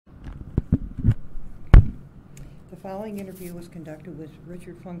following interview was conducted with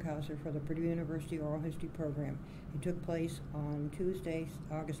Richard Funkhouser for the Purdue University Oral History Program. It took place on Tuesday,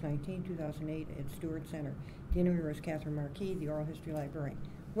 August 19, 2008 at Stewart Center. The interviewer is Katherine Markee, the Oral History Librarian.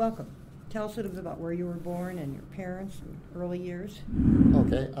 Welcome. Tell us a little bit about where you were born and your parents and early years.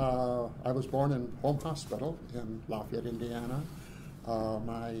 Okay, I was born in Home Hospital in Lafayette, Indiana.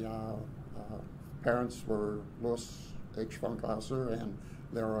 My parents were Louis H. Funkhouser and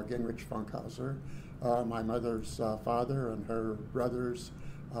Laura Gingrich Funkhouser. My mother's father and her brothers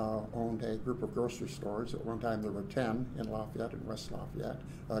owned a group of grocery stores. At one time there were 10 in Lafayette and West Lafayette,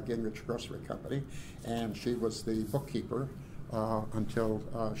 Gingrich Grocery Company, and she was the bookkeeper until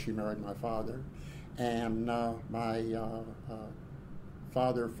she married my father. And my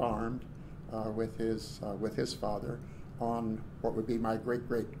father farmed with his father on what would be my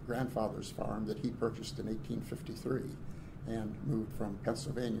great-great-grandfather's farm that he purchased in 1853 and moved from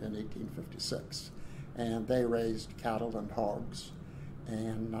Pennsylvania in 1856. And they raised cattle and hogs,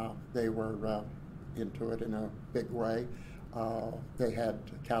 and they were into it in a big way. They had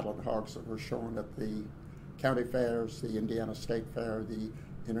cattle and hogs that were shown at the county fairs, the Indiana State Fair, the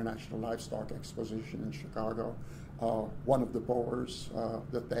International Livestock Exposition in Chicago. One of the boars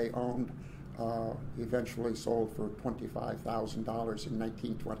that they owned eventually sold for $25,000 in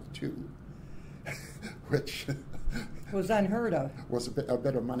 1922, which was unheard of. Was a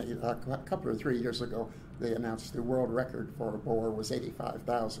bit of money. A couple or 3 years ago, they announced the world record for a boar was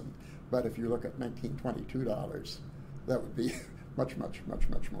 $85,000. But if you look at 1922 dollars, that would be much more.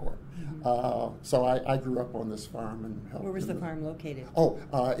 Mm-hmm. So I grew up on this farm and helped. Where was the farm located? Oh,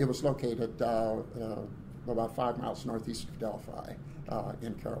 it was located about 5 miles northeast of Delphi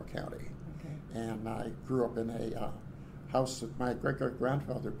in Carroll County. Okay. And I grew up in a house that my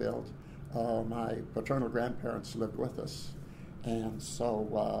great-great-grandfather built. My paternal grandparents lived with us, and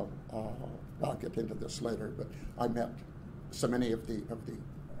so I'll get into this later, but I met so many of the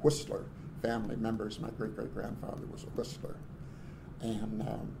Whistler family members. My great-great-grandfather was a Whistler, and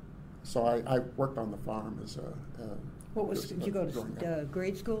so I worked on the farm as a... Did you go to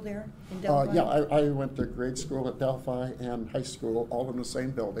grade school there in Delphi? Yeah, I went to grade school at Delphi and high school, all in the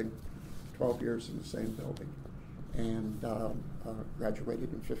same building, 12 years in the same building. And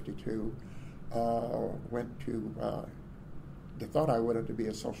graduated in '52. They thought I wanted to be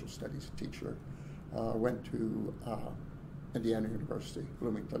a social studies teacher. Went to Indiana University,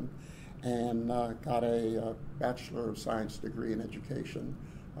 Bloomington, and got a Bachelor of Science degree in education.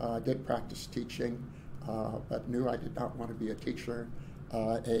 Did practice teaching, but knew I did not want to be a teacher.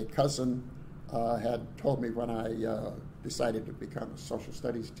 A cousin had told me when I decided to become a social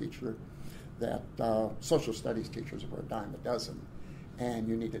studies teacher that social studies teachers were a dime a dozen, and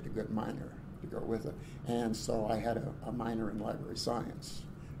you needed a good minor to go with it. And so I had a minor in library science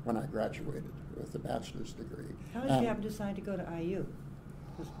when I graduated with a bachelor's degree. How did you happen to decide to go to IU?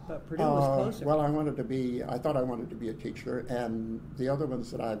 But Purdue was closer. Well, I thought I wanted to be a teacher, and the other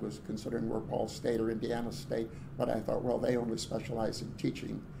ones that I was considering were Ball State or Indiana State, but I thought, well, they only specialize in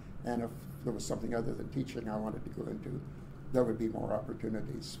teaching, and if there was something other than teaching I wanted to go into, there would be more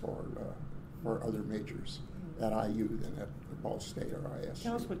opportunities for other majors at IU than at Ball State or ISU.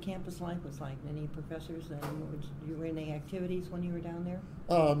 Tell us what campus life was like. Any professors? You were in any activities when you were down there?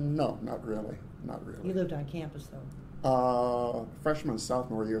 No, not really. You lived on campus, though? Freshman and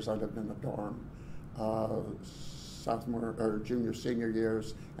sophomore years, I lived in a dorm. Sophomore or junior, senior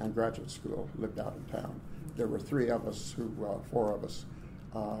years, and graduate school, lived out in town. There were four of us,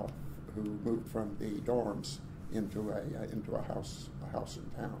 who moved from the dorms into a house in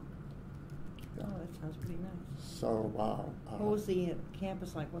town. Yeah. Oh, that sounds pretty nice. So, what was the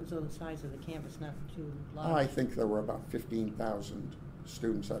campus like? What was the size of the campus? Not too large. I think there were about 15,000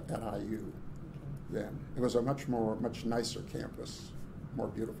 students at IU then. It was a much nicer campus, more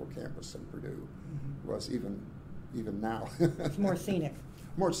beautiful campus than Purdue was even now. It's more scenic.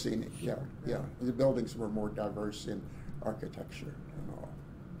 More scenic, yeah. The buildings were more diverse in architecture and all.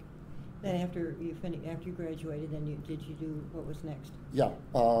 Then after you graduated, did you do what was next? Yeah.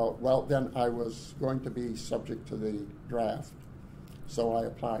 Well, then I was going to be subject to the draft, so I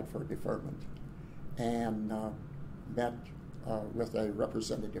applied for a deferment and met with a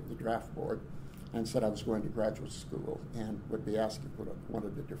representative of the draft board and said I was going to graduate school and would be asked if I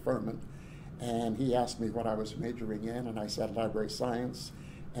wanted a deferment. And he asked me what I was majoring in, and I said library science.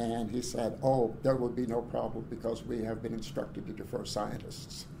 And he said, oh, there will be no problem because we have been instructed to defer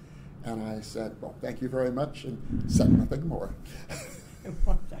scientists. And I said, well, thank you very much, and said nothing more. And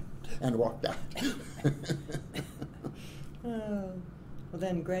walked out. And walked out. Well,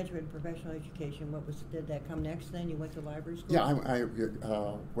 then graduate professional education, did that come next then? You went to library school? Yeah, I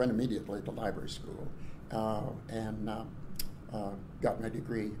went immediately to library school and got my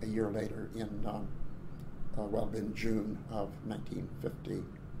degree a year later in June of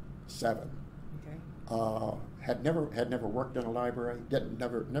 1957. Okay. Had never worked in a library.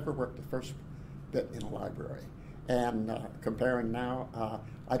 Never worked the first bit in a library. And comparing now,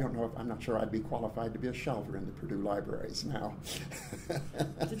 I'm not sure I'd be qualified to be a shelver in the Purdue libraries now.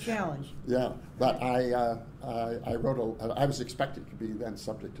 It's a challenge. Yeah, but I was expected to be then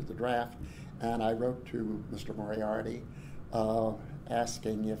subject to the draft, and I wrote to Mr. Moriarty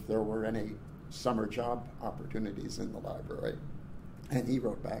asking if there were any summer job opportunities in the library. And he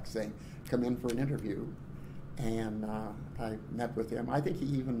wrote back saying, come in for an interview. And I met with him. I think he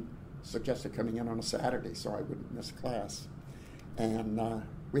even suggested coming in on a Saturday so I wouldn't miss class. And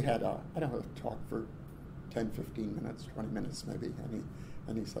we had a talk for 10, 15 minutes, 20 minutes maybe.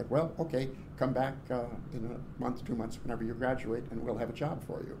 And he said, well, okay, come back in a month, 2 months, whenever you graduate, and we'll have a job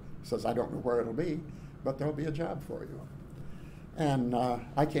for you. He says, I don't know where it'll be, but there'll be a job for you. And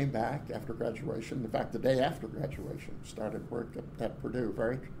I came back after graduation. In fact, the day after graduation, started work at Purdue.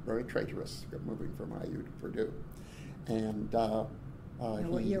 Very, very traitorous, moving from IU to Purdue. And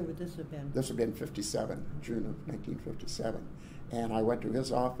what year would this have been? This would have been 57, June of 1957. And I went to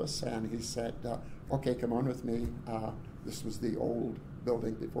his office, and he said, okay, come on with me. This was the old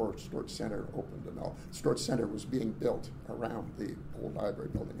building before Stewart Center opened and all. Stewart Center was being built around the old library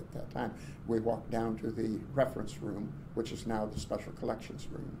building at that time. We walked down to the reference room, which is now the special collections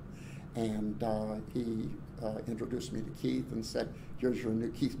room. And he introduced me to Keith and said, here's your new,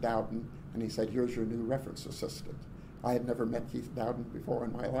 Keith Dowden, and he said, here's your new reference assistant. I had never met Keith Dowden before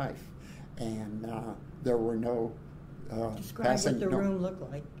in my life. And there were no Describe what the room looked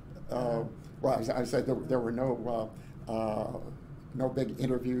like. Well, I said there were no big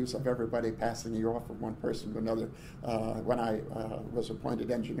interviews of everybody passing you off from one person to another. When I was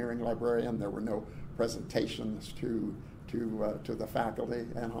appointed engineering librarian, there were no presentations to the faculty,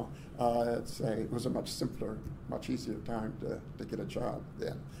 and it was a much simpler, much easier time to get a job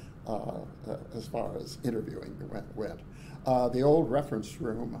then, as far as interviewing went. The old reference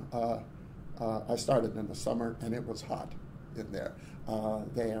room, I started in the summer, and it was hot in there.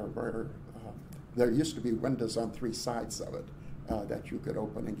 There used to be windows on 3 sides of it that you could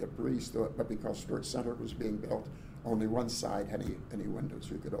open and get breeze through it, but because Stewart Center was being built, only one side had any windows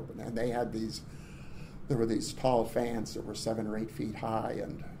you could open. And they had there were these tall fans that were 7 or 8 feet high,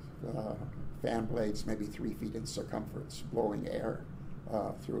 and fan blades maybe 3 feet in circumference, blowing air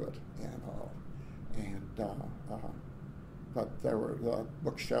through it and all. But there were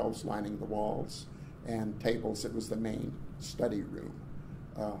bookshelves lining the walls and tables. It was the main study room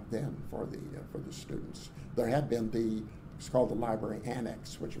then for the students. There had been it's called the Library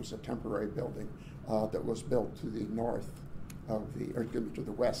Annex, which was a temporary building that was built to the north of to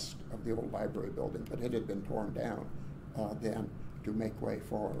the west of the old library building, but it had been torn down then to make way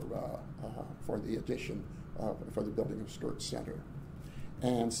for the addition for the building of Stewart Center.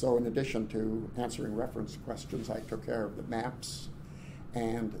 And so in addition to answering reference questions, I took care of the maps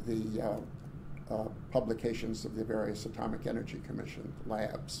and the publications of the various Atomic Energy Commission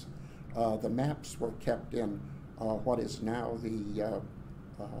labs. The maps were kept in what is now the,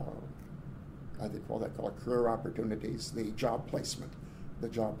 I think what they call it, career opportunities, the job placement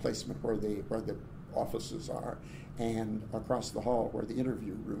where the offices are. And across the hall where the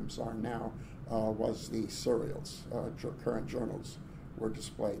interview rooms are now was the serials, current journals were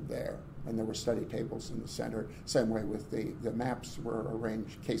displayed there. And there were study tables in the center. Same way with the maps were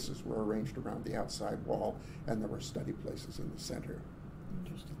arranged, cases were arranged around the outside wall, and there were study places in the center.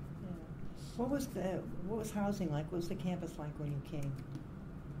 Interesting. Yeah. What was housing like? What was the campus like when you came?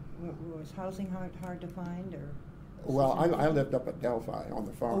 Was housing hard to find, or? Well, I lived up at Delphi on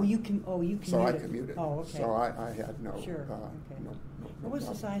the farm. You commuted. So I commuted. Oh, okay. So I had no. Sure. Okay. No what was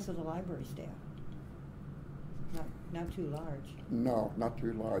problem. the size of the library staff? Not too large. No, not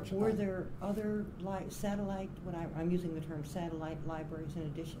too large. Were there other satellite? I'm using the term satellite libraries in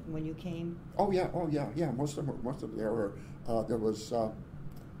addition when you came. Oh yeah. Most of them there were. There was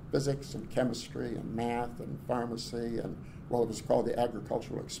physics and chemistry and math and pharmacy and it was called the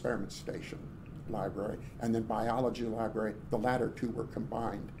Agricultural Experiment Station Library, and then biology library. The latter two were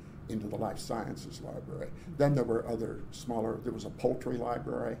combined into the life sciences library. Then there were other smaller. There was a poultry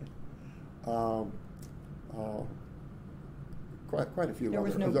library. Quite a few there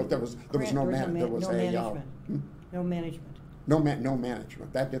other. Was no management. No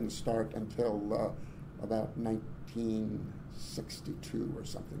management. That didn't start until about 1962 or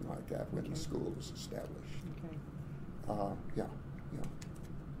something like that, when the school was established. Okay. Yeah.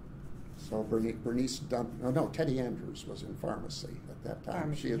 So Bernice Dutton, no, Teddy Andrews was in pharmacy at that time.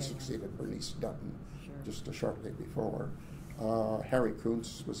 Pharmacy, She had yeah. succeeded Bernice Dutton Sure. just shortly before. Harry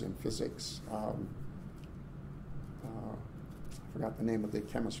Kuntz was in physics. I forgot the name of the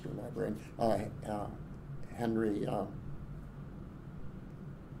chemistry librarian. Henry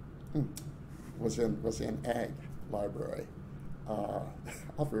was in ag library. I'll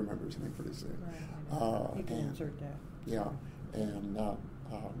remember his name pretty soon. Right. You can insert that. Yeah, and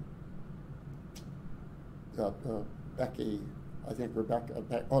Becky, I think Rebecca.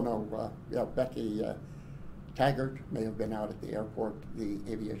 Becky Taggart may have been out at the airport, the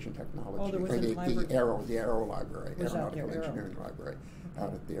aviation technology, Oh, there was or a the library? aero library, Was out there, aeronautical Aero. engineering library, Okay.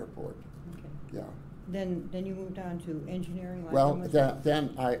 out at the airport. Okay. Yeah. Then you moved on to engineering. Like Well, when was that?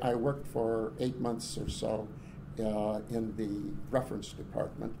 then I worked for 8 months or so in the reference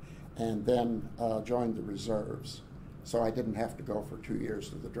department, and then joined the reserves. So I didn't have to go for 2 years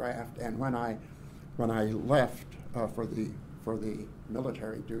to the draft. And when I left for the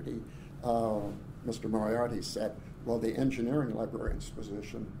military duty, Mr. Moriarty said, "Well, the engineering librarian's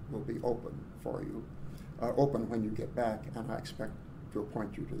position will be open for you, open when you get back, and I expect to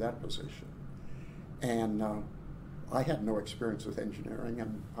appoint you to that position." And I had no experience with engineering,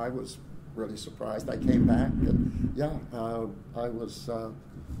 and I was really surprised. I came back, and I was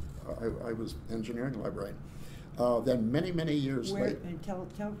engineering librarian. Then many years Where, later. and tell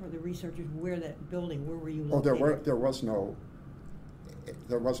for the researchers where that building, where were you Oh, located? there was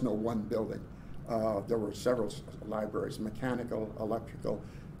no one building. There were several libraries: mechanical, electrical,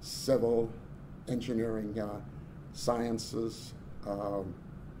 civil, engineering, sciences,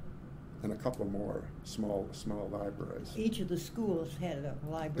 and a couple more small libraries. Each of the schools had a The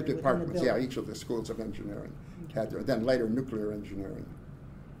library within the departments, building. yeah, each of the schools of engineering Okay. had their. Then later, nuclear engineering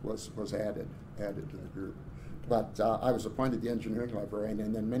was added to the group. But I was appointed the engineering librarian,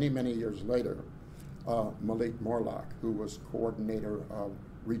 and then many years later, Malik Morlock, who was coordinator of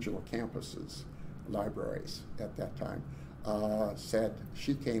regional campuses libraries at that time, said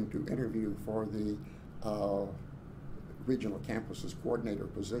she came to interview for the regional campuses coordinator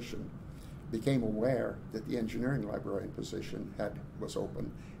position, became aware that the engineering librarian position was open,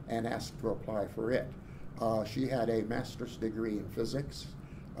 and asked to apply for it. She had a master's degree in physics.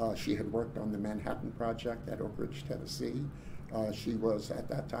 She had worked on the Manhattan Project at Oak Ridge, Tennessee. She was, at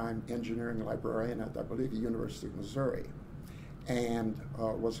that time, engineering librarian at, I believe, the University of Missouri, and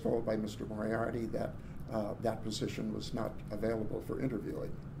was told by Mr. Moriarty that that position was not available for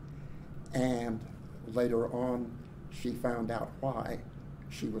interviewing. And later on, she found out why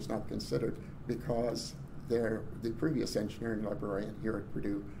she was not considered, because the previous engineering librarian here at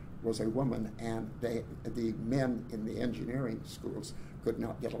Purdue was a woman, and the men in the engineering schools could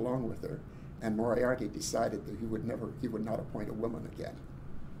not get along with her, and Moriarty decided that he would not appoint a woman again.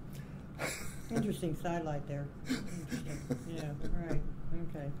 Interesting sidelight there. Interesting. Yeah, right.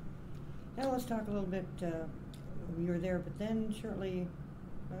 Okay. Now let's talk a little bit. You were there, but then shortly,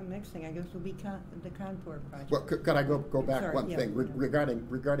 next thing I guess will be the Contour Project. Well, could I go back Sorry, one yeah, thing yeah.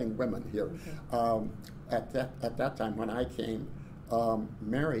 regarding women here? Okay. At that time when I came,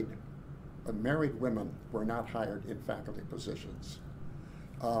 married women were not hired in faculty positions.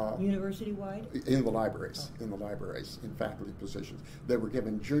 University-wide? In the libraries, in faculty positions. They were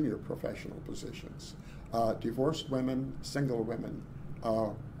given junior professional positions. Divorced women, single women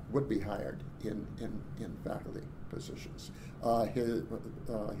would be hired in faculty positions.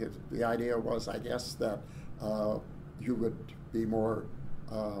 The idea was, I guess, that you would be more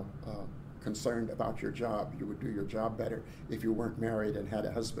concerned about your job. You would do your job better if you weren't married and had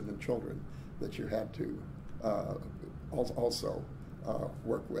a husband and children that you had to also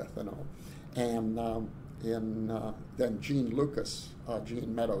work with and all. And then Jean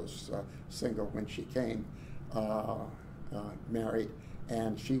Meadows, single when she came, married,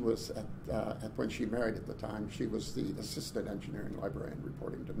 and she was when she married at the time, she was the assistant engineering librarian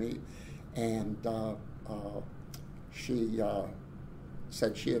reporting to me, and she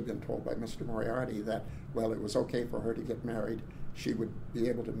said she had been told by Mr. Moriarty that, well, it was okay for her to get married. She would be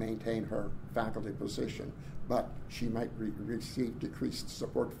able to maintain her faculty position, but she might receive decreased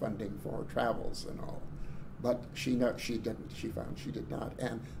support funding for travels and all. But she didn't. She found she did not,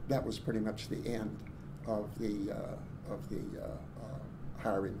 and that was pretty much the end of the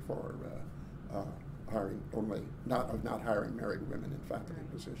hiring for not hiring married women in faculty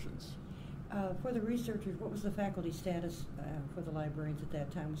Right. positions. For the researchers, what was the faculty status for the librarians at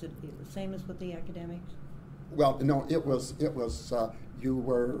that time? Was it the same as with the academics? Well, no, it was you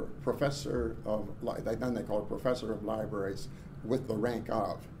were professor of, then they call it professor of libraries with the rank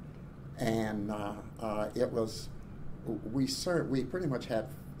of, and it was we pretty much had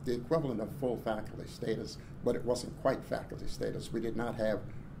the equivalent of full faculty status, but it wasn't quite faculty status. We did not have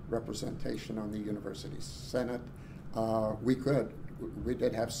representation on the university senate. We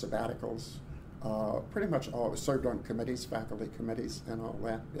did have sabbaticals. Pretty much all served on committees, faculty committees, and all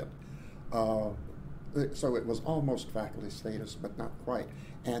that bit. So it was almost faculty status, but not quite.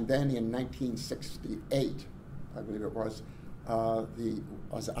 And then in 1968, I believe it was,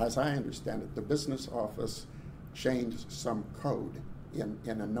 as I understand it, the business office changed some code in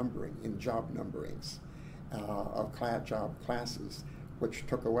a numbering, in job numberings of job classes, which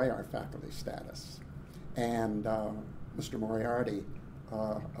took away our faculty status. And Mr. Moriarty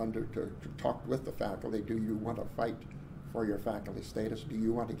talked with the faculty. Do you want to fight for your faculty status? Do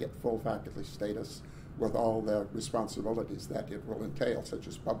you want to get full faculty status with all the responsibilities that it will entail, such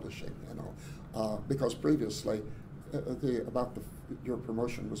as publishing? Because previously, your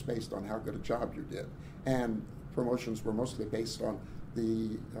promotion was based on how good a job you did, and promotions were mostly based on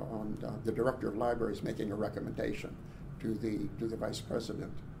the director of libraries making a recommendation to the vice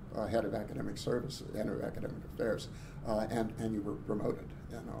president, head of academic services, head of academic affairs, and you were promoted.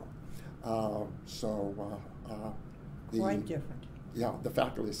 Quite different. Yeah, the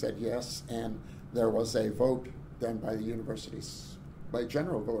faculty said yes, and there was a vote then by the universities, by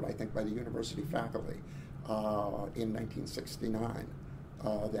general vote, I think, by the university faculty in 1969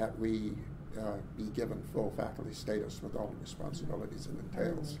 that we be given full faculty status with all the responsibilities it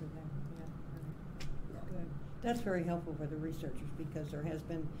entails. Yeah. Good. That's very helpful for the researchers, because there has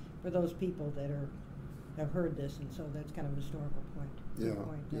been, for those people that have heard this, and so that's kind of a historical point. Yeah.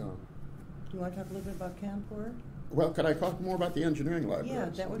 Do you want to talk a little bit about Kanpur? Well, could I talk more about the engineering libraries? Yeah,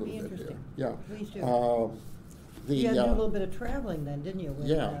 that would be interesting. Yeah. Please do. You had to do a little bit of traveling then, didn't you?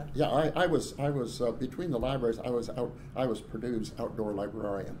 I was between the libraries. I was Purdue's outdoor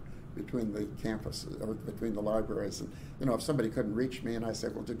librarian between the campuses, or between the libraries. And if somebody couldn't reach me, and I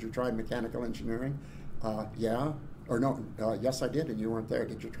said, "Well, did you try mechanical engineering?" Yeah. Or no, yes, I did, and you weren't there.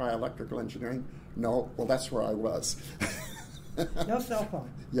 Did you try electrical engineering? No. Well, that's where I was. No cell phone.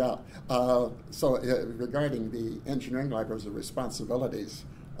 Yeah. So regarding the engineering libraries, the responsibilities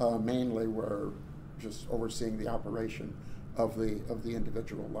mainly were just overseeing the operation of the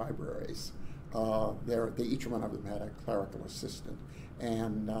individual libraries. Each one of them had a clerical assistant,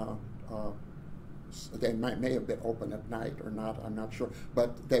 and they may have been open at night or not. I'm not sure,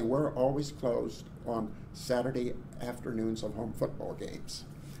 but they were always closed on Saturday afternoons of home football games.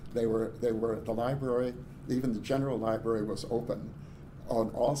 The library, even the general library, was open on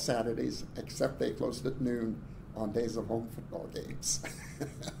all Saturdays, except they closed at noon on days of home football games.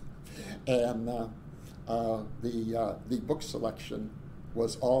 And the book selection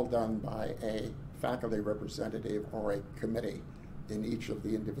was all done by a faculty representative or a committee in each of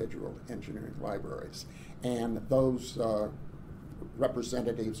the individual engineering libraries. And those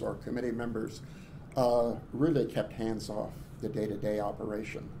representatives or committee members really kept hands off the day-to-day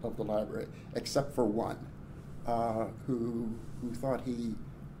operation of the library, except for one who thought he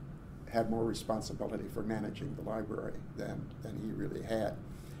had more responsibility for managing the library than he really had.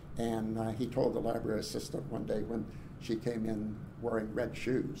 And he told the library assistant one day when she came in wearing red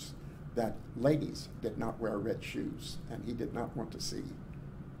shoes that ladies did not wear red shoes, and he did not want to see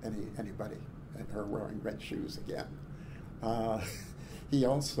anybody and her wearing red shoes again. He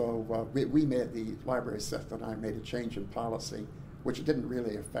also, we made, the library assistant and I made a change in policy, which didn't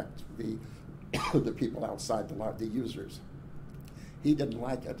really affect the the people outside the users. He didn't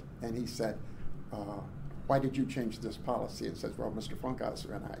like it, and he said, why did you change this policy? And says, well, Mr.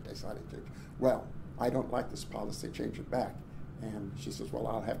 Funkhouser and I decided to. Well, I don't like this policy, change it back. And she says, well,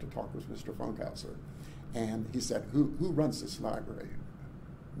 I'll have to talk with Mr. Funkhouser. And he said, who runs this library?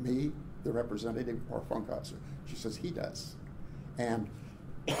 Me, the representative, or Funkhouser? She says, he does. And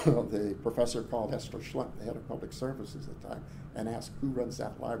the professor called Esther Schlemp, the head of public services at the time, and asked, who runs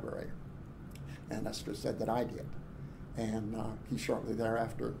that library? And Esther said that I did. And he shortly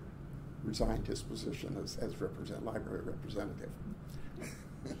thereafter resigned his position as library representative.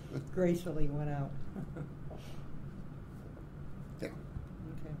 Gracefully went out. Yeah.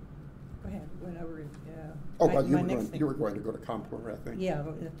 Okay. Go ahead. Whenever. Oh, well, you were going to go to Kanpur, I think. Yeah,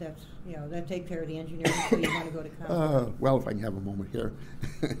 that takes care of the engineering. So you want to go to Kanpur? Well, if I can have a moment here.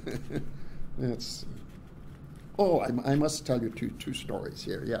 Let's see. Oh, I must tell you two stories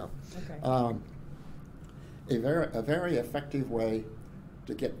here. Yeah. Okay. A very effective way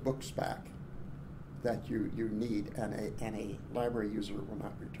to get books back that you need and a library user will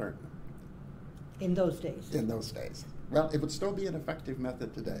not return them. In those days. In those days. Well, it would still be an effective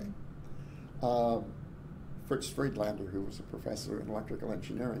method today. Fritz Friedlander, who was a professor in electrical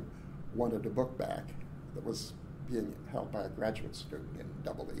engineering, wanted a book back that was being held by a graduate student in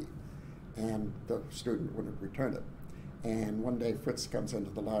Double E, and the student wouldn't return it. And one day Fritz comes into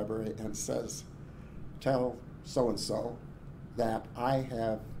the library and says, "Tell so-and-so that I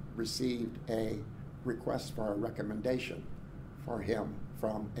have received a request for a recommendation for him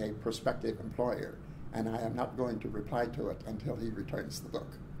from a prospective employer, and I am not going to reply to it until he returns the book."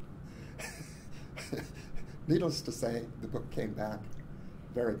 Needless to say, the book came back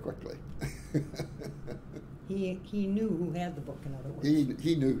very quickly. He knew who had the book, in other words.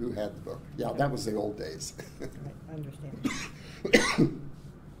 He knew who had the book. Yeah, that was the old days. Right, I understand.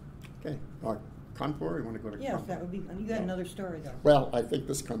 Okay, Contour, you want to go to Yes, Contour? that would be, you got another story, though. Well, I think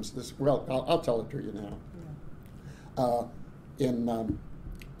I'll tell it to you now. Yeah. In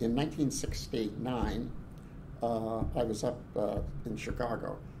 1969, I was up in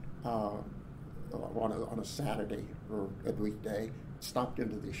Chicago on a Saturday or a weekday, stopped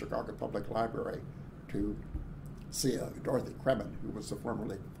into the Chicago Public Library to see Dorothy Kremen, who was a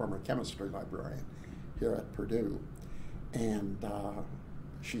former chemistry librarian here at Purdue. And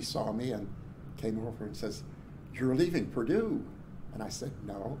she saw me and came over and says, "You're leaving Purdue?" And I said,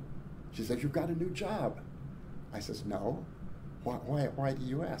 "No." She says, "You've got a new job." I says, "No." Why do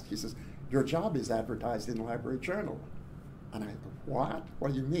you ask? She says, "Your job is advertised in the Library Journal." And I said, "What?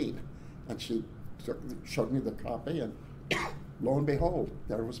 What do you mean?" And she showed me the copy, and lo and behold,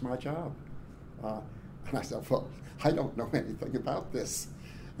 there was my job. And I said, "Well, I don't know anything about this."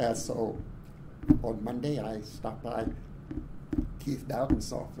 And so on Monday, I stopped by Keith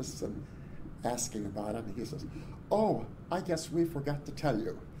Dowden's office and asking about it, and he says, "Oh, I guess we forgot to tell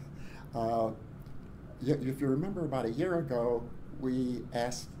you. If you remember, about a year ago, we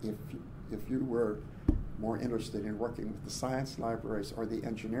asked if you were more interested in working with the science libraries or the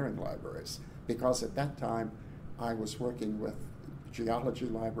engineering libraries, because at that time I was working with geology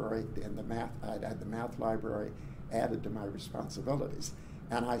library and I'd had the math library added to my responsibilities."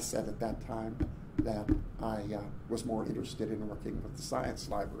 And I said at that time that I was more interested in working with the science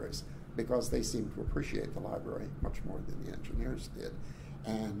libraries because they seemed to appreciate the library much more than the engineers did.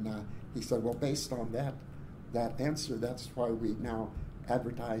 And he said, "Well, based on that answer, that's why we now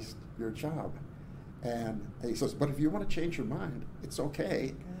advertised your job." And he says, "But if you want to change your mind, it's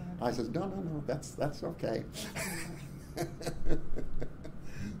okay." I says, No, that's okay."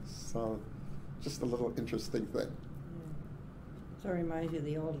 So, just a little interesting thing. So it reminds you of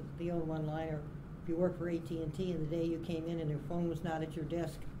the old one-liner. If you work for AT&T and the day you came in and your phone was not at your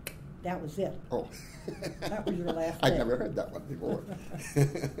desk, that was it. Oh. That was your last I'd day. never heard that one before.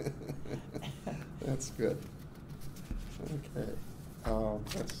 That's good. Okay.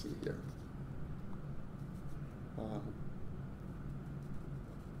 Let's see here.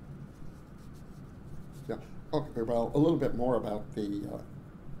 Yeah. Okay. Well, a little bit more about the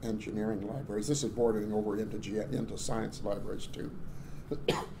engineering libraries. This is bordering over into science libraries too.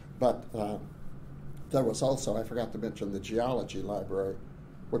 But there was also, I forgot to mention, the geology library,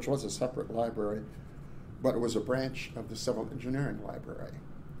 which was a separate library, but it was a branch of the civil engineering library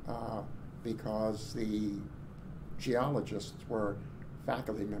because the geologists were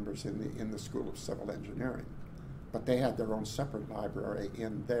faculty members in the School of Civil Engineering, but they had their own separate library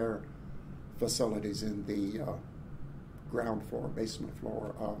in their facilities in the ground floor, basement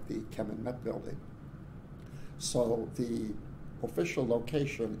floor of the Chem and Met building. So the official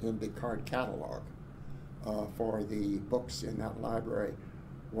location in the card catalog for the books in that library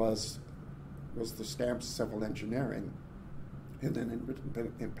was the stamp Civil Engineering, and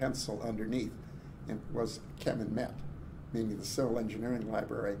then in pencil underneath it was Chem and Met, meaning the Civil Engineering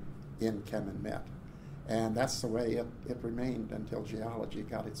Library in Chem and Met. And that's the way it remained until geology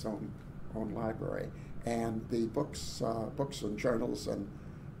got its own library. And the books and journals and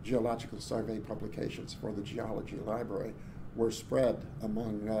geological survey publications for the geology library were spread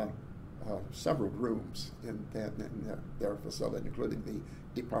among several rooms in their facility, including the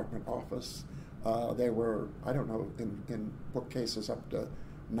department office. They were, I don't know, in bookcases up to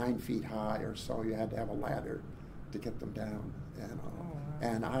 9 feet high or so. You had to have a ladder to get them down.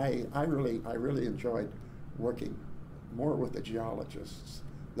 And I really enjoyed working more with the geologists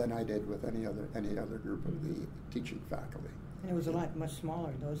than I did with any other group of the teaching faculty. And it was a lot much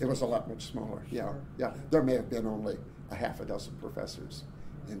smaller. It was a lot much smaller. Yeah, Sure. yeah. There may have been only a half a dozen professors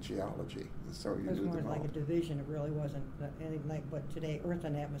in geology, so you It was knew more them like all. a division. It really wasn't anything like what today, Earth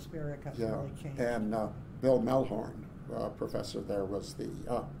and Atmospheric has Yeah, really changed. and Bill Melhorn, professor there, was the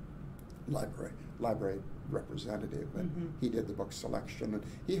library representative, and he did the book selection, and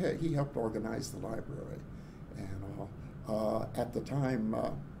he helped organize the library. And at the time,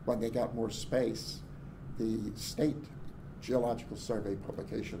 when they got more space, the state geological survey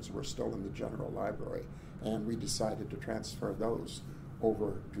publications were still in the general library, and we decided to transfer those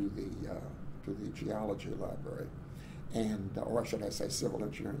over to the geology library, and or should I say civil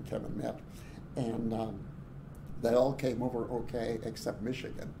engineering, Chem and Met, and they all came over okay except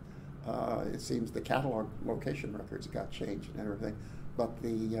Michigan. It seems the catalog location records got changed and everything, but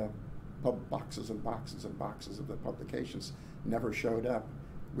the boxes and boxes and boxes of the publications never showed up.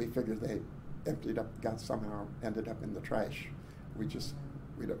 We figured they emptied up, somehow ended up in the trash. We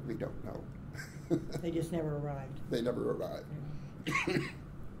don't know. They just never arrived. They never arrived.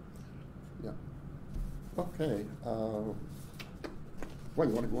 Yeah. Okay. Well,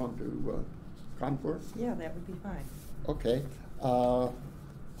 you want to go on to Kanpur? Yeah, that would be fine. Okay.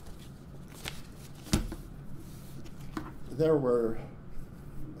 There were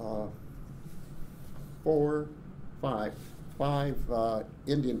five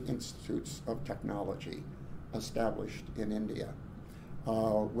Indian institutes of technology established in India,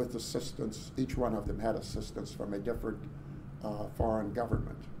 with assistance. Each one of them had assistance from a different foreign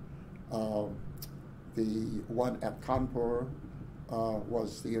government. The one at Kanpur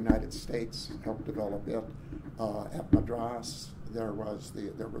was the United States, helped develop it. At Madras, there were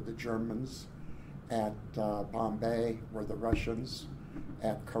the Germans. At Bombay were the Russians.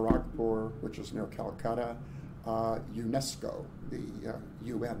 At Kharagpur, which is near Calcutta, UNESCO, the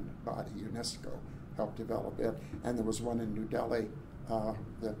UN body, UNESCO, helped develop it. And there was one in New Delhi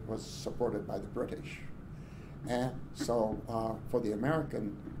that was supported by the British. And so for the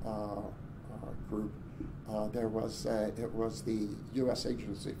American group, it was the U.S.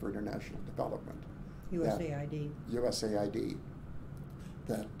 Agency for International Development, USAID,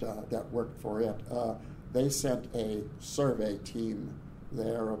 that worked for it. They sent a survey team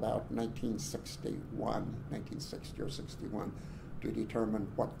there about 1960 or 61, to determine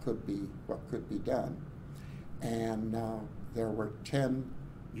what could be done. And there were 10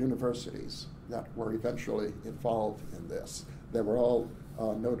 universities that were eventually involved in this. They were all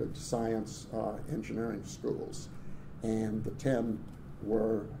noted science engineering schools, and the 10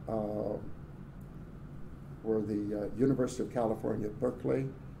 were the University of California at Berkeley,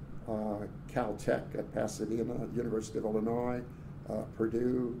 Caltech at Pasadena, University of Illinois,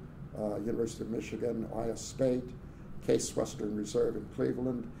 Purdue, University of Michigan, Ohio State, Case Western Reserve in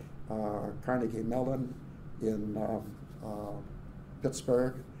Cleveland, Carnegie Mellon in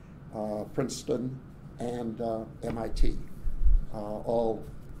Pittsburgh, Princeton, and MIT, all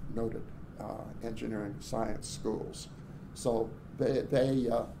noted engineering science schools. So they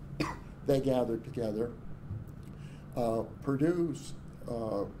gathered together. Purdue's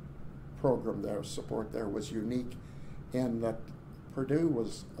program there, support there, was unique in that Purdue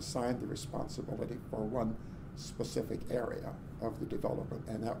was assigned the responsibility for one specific area of the development,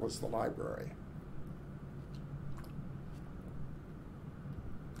 and that was the library.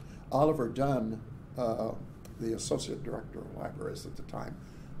 Oliver Dunn, the associate director of libraries at the time,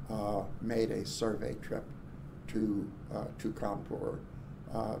 made a survey trip to Kanpur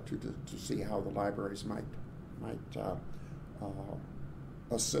to see how the libraries might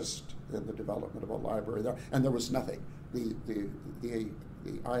assist in the development of a library there, and there was nothing. The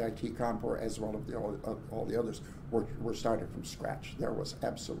IIT Kanpur, as well as all the others, were started from scratch. There was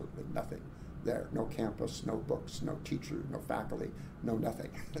absolutely nothing there. No campus, no books, no teacher, no faculty, no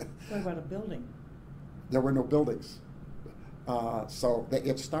nothing. What about a building? There were no buildings. So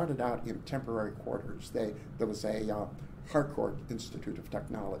it started out in temporary quarters. There was a Harcourt Institute of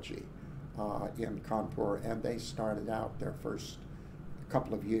Technology in Kanpur, and they started out their first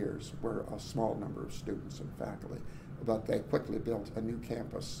couple of years were a small number of students and faculty. But they quickly built a new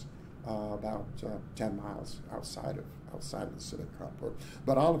campus about 10 miles outside of the city of Kanpur.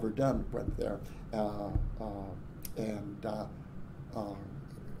 But Oliver Dunn went there and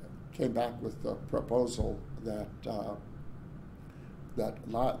came back with the proposal that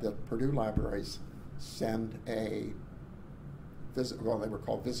Purdue libraries send they were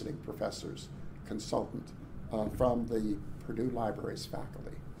called visiting professors, consultant, from the Purdue Libraries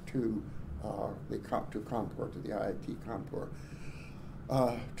faculty to Kanpur, to the IIT Kanpur,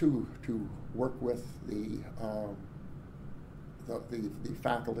 to work with the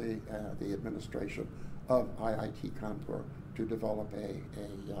faculty, the administration of IIT Kanpur to develop a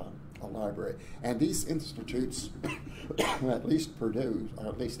library. And these institutes, at least Purdue, or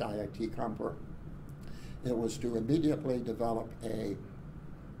at least IIT Kanpur, it was to immediately develop a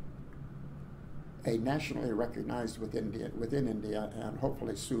nationally recognized within India and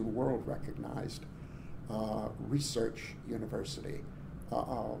hopefully soon world recognized research university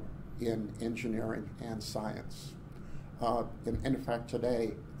in engineering and science. In fact,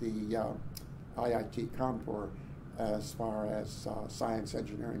 today the IIT Kanpur as far as science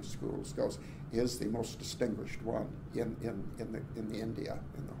engineering schools goes, is the most distinguished one in India,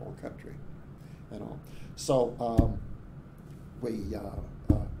 in the whole country. You know, so we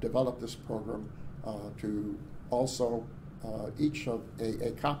developed this program to also each of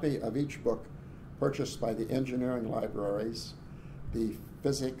a copy of each book purchased by the engineering libraries, the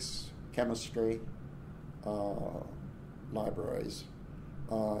physics, chemistry libraries.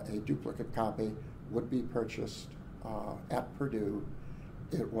 A duplicate copy would be purchased at Purdue.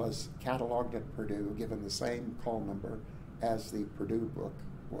 It was cataloged at Purdue, given the same call number as the Purdue book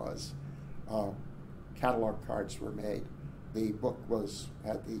was. Catalog cards were made. The book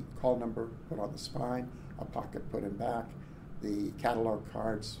had the call number put on the spine, a pocket put in back, the catalog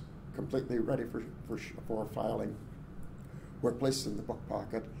cards completely ready for filing were placed in the book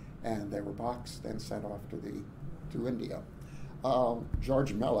pocket, and they were boxed and sent off to India.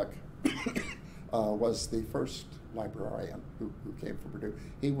 George Mellick was the first librarian who came from Purdue.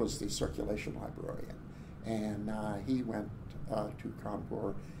 He was the circulation librarian, and he went to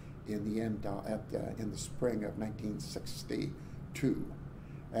Kanpur in the end in the spring of 1962.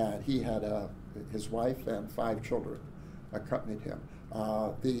 And he had his wife and 5 children accompanied him.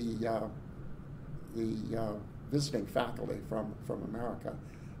 The visiting faculty from America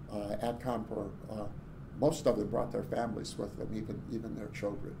at Kanpur, most of them brought their families with them, even their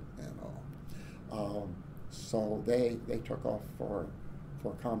children and all. So they took off for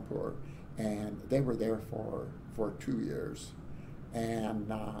Kanpur, and they were there for 2 years. And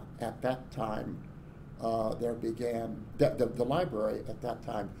at that time, there began the library at that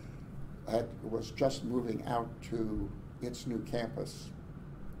time was just moving out to its new campus,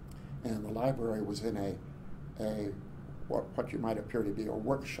 and the library was in a what you might appear to be a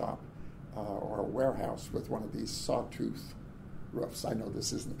workshop or a warehouse with one of these sawtooth roofs. I know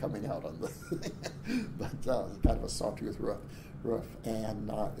this isn't coming out on the but kind of a sawtooth roof,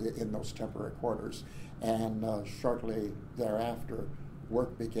 and in those temporary quarters. And shortly thereafter,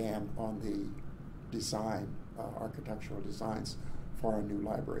 work began on the design, architectural designs for a new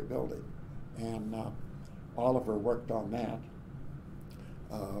library building. And Oliver worked on that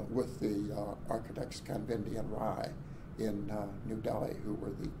with the architects Kanvindi and Rai in New Delhi, who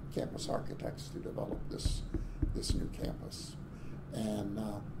were the campus architects to develop this new campus. And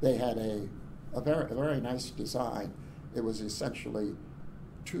they had a very nice design. It was essentially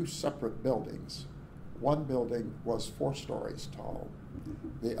 2 separate buildings. One building was 4 stories tall.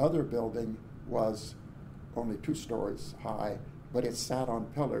 The other building was only 2 stories high, but it sat on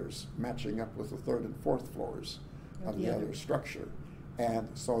pillars matching up with the 3rd and 4th floors of the other structure. And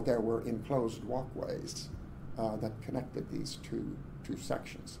so there were enclosed walkways that connected these two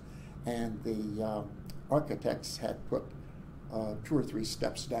sections. And the architects had put 2 or 3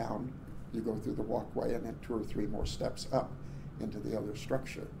 steps down. You go through the walkway and then 2 or 3 more steps up into the other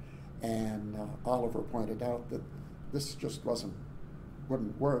structure. And Oliver pointed out that this just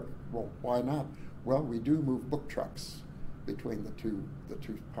wouldn't work. Well, why not? Well, we do move book trucks between the two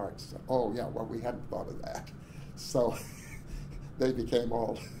parts. Oh yeah, well, we hadn't thought of that. So they became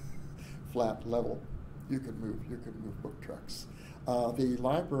all flat level. You could move book trucks. The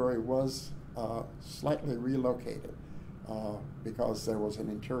library was slightly relocated because there was an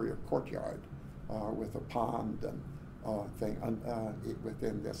interior courtyard with a pond and thing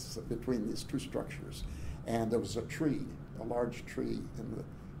between these 2 structures, and there was a large tree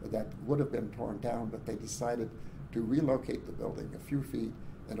that would have been torn down, but they decided to relocate the building a few feet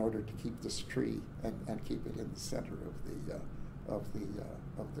in order to keep this tree and keep it in the center of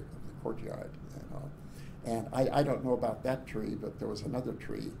the courtyard. And I don't know about that tree, but there was another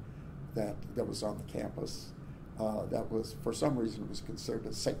tree that was on the campus that was, for some reason, was considered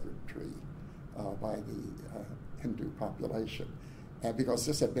a sacred tree by the Hindu population. And because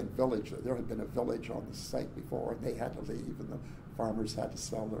this had been there had been a village on the site before, and they had to leave, and the farmers had to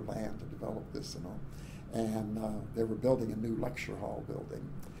sell their land to develop this and all. And they were building a new lecture hall building,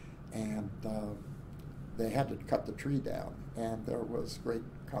 and they had to cut the tree down, and there was great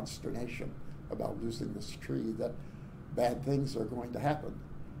consternation about losing this tree, that bad things are going to happen.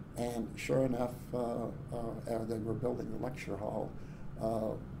 And sure enough, they were building the lecture hall.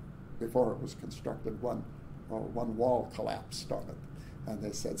 Before it was constructed, one wall collapsed on it. And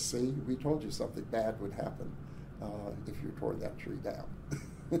they said, see, we told you something bad would happen if you tore that tree down.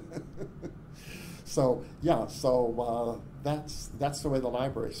 So that's the way the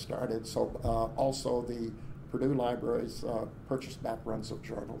library started. So also the Purdue libraries purchased back runs of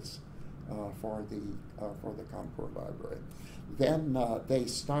journals for the Kanpur library. Then they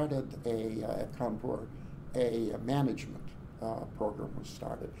started at Kanpur a management program was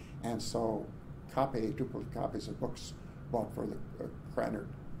started, and so duplicate copies of books bought for the Krannert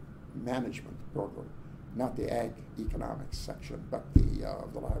management program, not the ag economics section, but the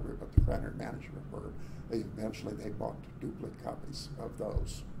library, but the Krannert management program. Eventually they bought duplicate copies of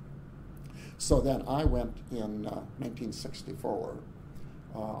those. So then I went in 1964.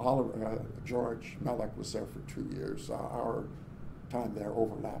 George Mellick was there for 2 years. Our time there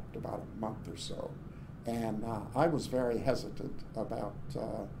overlapped about a month or so. And I was very hesitant about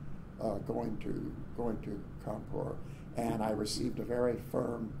going to Kanpur, and I received a very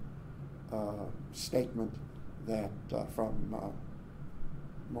firm statement that from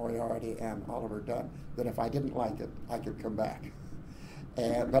Moriarty and Oliver Dunn that if I didn't like it, I could come back.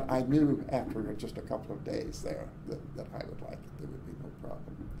 But I knew after just a couple of days there that I would like it. There would be no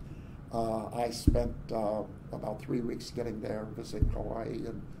problem. I spent about 3 weeks getting there, visiting Hawaii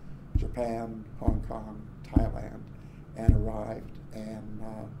and Japan, Hong Kong, Thailand, and arrived. And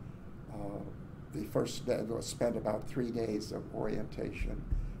the first day was spent about 3 days of orientation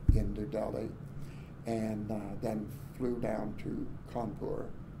in New Delhi, and then flew down to Kanpur.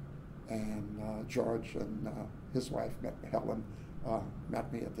 And George and his wife, Helen,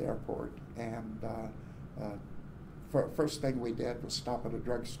 met me at the airport. And first thing we did was stop at a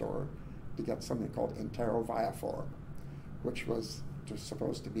drugstore to get something called Enteroviaform, which was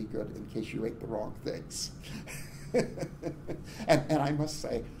supposed to be good in case you ate the wrong things. and I must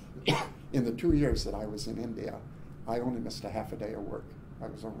say, in the 2 years that I was in India, I only missed a half a day of work. I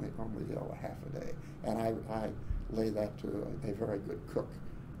was only ill a half a day, and I lay that to a very good cook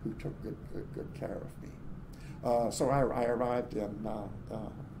who took good care of me. So I arrived in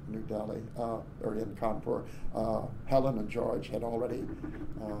New Delhi, or in Kanpur. Helen and George had already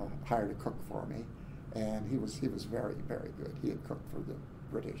hired a cook for me, and he was very, very good. He had cooked for the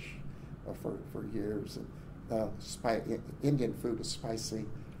British for years. And Indian food is spicy,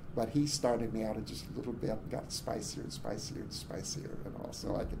 but he started me out at just a little bit, got spicier and spicier and spicier, and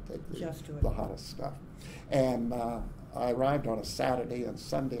also I could take the hottest stuff. And I arrived on a Saturday, and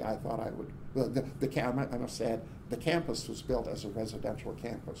Sunday I thought I would. Well, I must add, the campus was built as a residential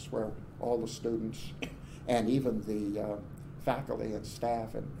campus where all the students and even the faculty and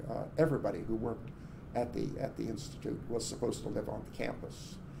staff and everybody who worked at the institute was supposed to live on the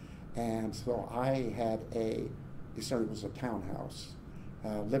campus. And so I had it was a townhouse,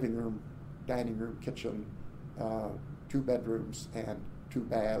 living room, dining room, kitchen, 2 bedrooms and 2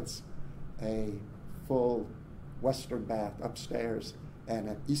 baths, a full western bath upstairs, and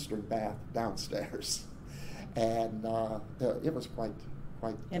an eastern bath downstairs. And it was quite.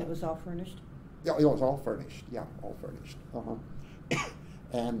 And it was all furnished? Yeah, it was all furnished. Yeah, all furnished.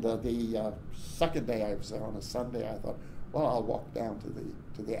 And the second day I was there on a Sunday, I thought, well, I'll walk down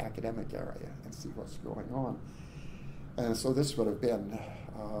to the academic area and see what's going on. And so this would have been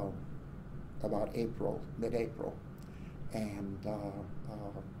about mid-April. And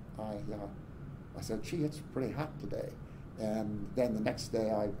I said, gee, it's pretty hot today. And then the next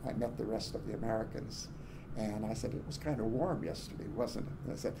day I met the rest of the Americans. And I said, it was kind of warm yesterday, wasn't it?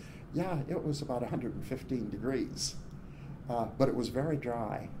 And I said, yeah, it was about 115 degrees. But it was very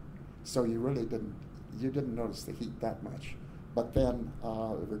dry. So you really didn't notice the heat that much. But then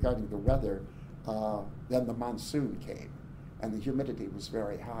regarding the weather, then the monsoon came. And the humidity was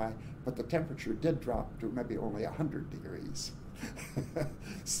very high. But the temperature did drop to maybe only 100 degrees.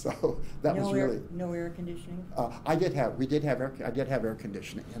 So that was really no air conditioning. I did have air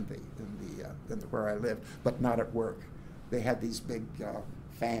conditioning in the where I lived, but not at work. They had these big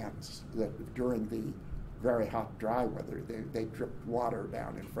fans that during the very hot, dry weather they dripped water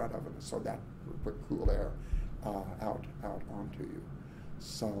down in front of them, so that would put cool air out onto you.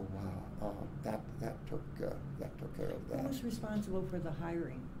 So that took care of that. Who was responsible for the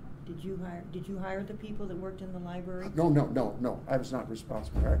hiring? Did you hire the people that worked in the library? No. I was not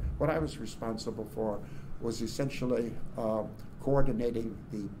responsible for hiring. What I was responsible for was essentially coordinating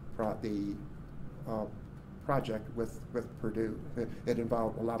the project with Purdue. It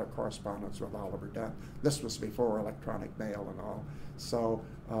involved a lot of correspondence with Oliver Dunn. This was before electronic mail and all. So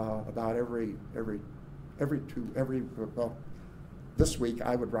about this week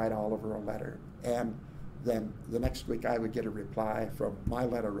I would write Oliver a letter, and then the next week I would get a reply from my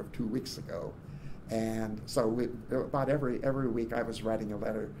letter of 2 weeks ago. And so about every week I was writing a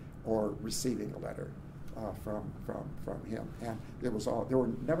letter or receiving a letter from him. And there were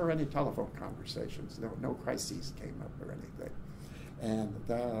never any telephone conversations. No crises came up or anything. And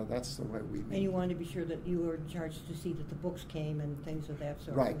that's the way we meet. And you wanted to be sure that you were in charge to see that the books came and things of that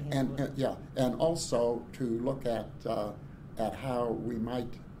sort. Right, and also to look at how we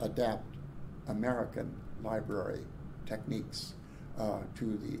might adapt American library techniques to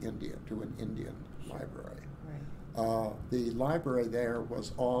an Indian library. Right. The library there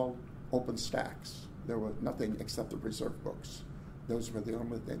was all open stacks. There was nothing except the reserve books. Those were the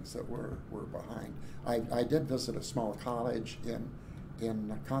only things that were behind. I did visit a small college in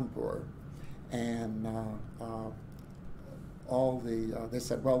Kanpur, and they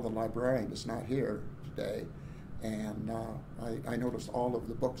said, well, the librarian is not here today, and I noticed all of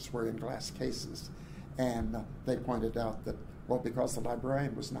the books were in glass cases, and they pointed out that, well, because the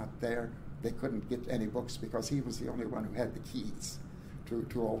librarian was not there, they couldn't get any books because he was the only one who had the keys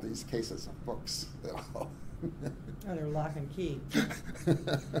to all these cases of books. Oh, they're lock and key.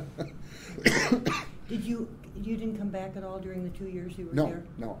 You didn't come back at all during the 2 years you were there?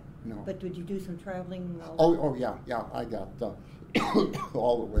 No. But did you do some traveling? Oh yeah. I got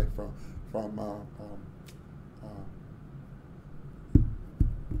all the way from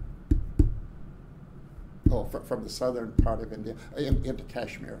the southern part of India into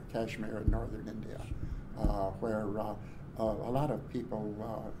Kashmir in northern India, where a lot of people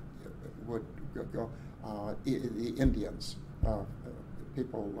would go. The Indians,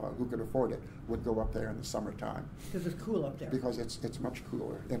 people who could afford it, would go up there in the summertime. Because it's cool up there. Because it's much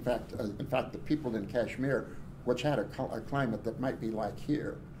cooler. In fact, the people in Kashmir, which had a climate that might be like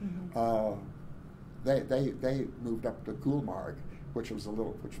here, mm-hmm. They moved up to Gulmarg, which was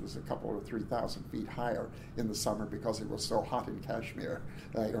a couple or 3,000 feet higher in the summer because it was so hot in Kashmir,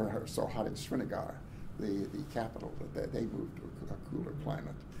 or so hot in Srinagar, the capital. That they moved to a cooler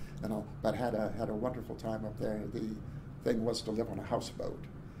climate, but had a wonderful time up there. The thing was to live on a houseboat,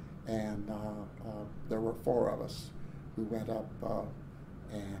 and there were 4 of us who went up,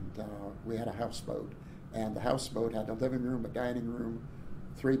 and we had a houseboat, and the houseboat had a living room, a dining room,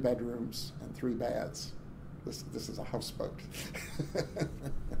 3 bedrooms, and 3 baths. This is a houseboat.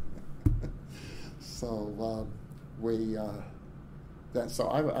 So so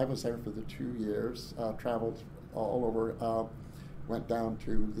I was there for the 2 years, traveled all over, went down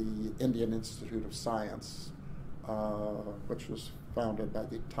to the Indian Institute of Science, which was founded by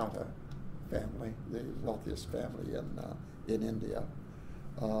the Tata family, the wealthiest family in India.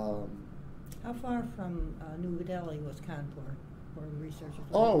 How far from New Delhi was Kanpur? For researchers?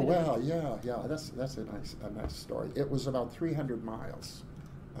 Oh well, yeah. That's a nice story. It was about 300 miles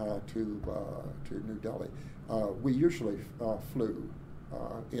to New Delhi. We usually flew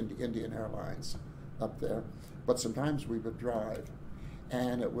Indian Airlines up there, but sometimes we would drive,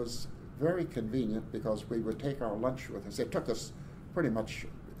 and it was very convenient because we would take our lunch with us. It took us pretty much,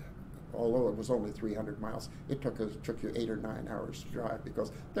 although it was only 300 miles, it took you 8 or 9 hours to drive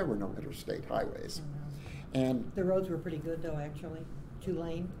because there were no interstate highways. And the roads were pretty good, though. Actually,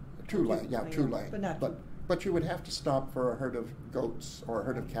 2-lane. 2-lane, yeah, 2-lane. But not. But you would have to stop for a herd of goats or a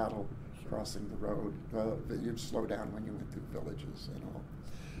herd of cattle crossing the road. You'd slow down when you went through villages and all.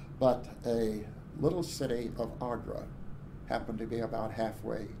 But a little city of Agra happened to be about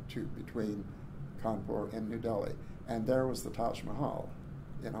halfway between Kanpur and New Delhi, and there was the Taj Mahal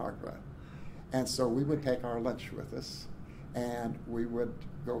in Agra. And so we would take our lunch with us, and we would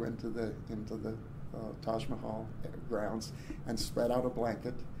go into the Taj Mahal grounds and spread out a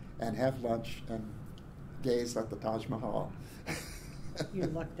blanket and have lunch and gaze at the Taj Mahal. You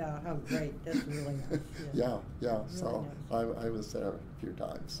lucked out. How great. That's really nice. Yeah. Really So nice. I was there a few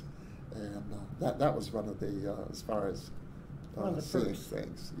times, and that was one of the as far as seeing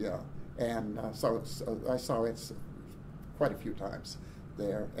things. Yeah, and so I saw it quite a few times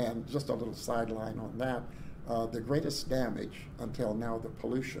there. And just a little sideline on that: the greatest damage until now, the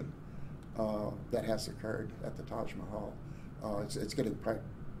pollution that has occurred at the Taj Mahal. It's getting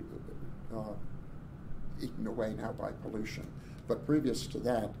eaten away now by pollution. But previous to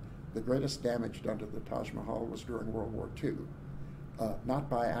that, the greatest damage done to the Taj Mahal was during World War II, not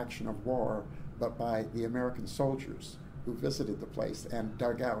by action of war, but by the American soldiers who visited the place and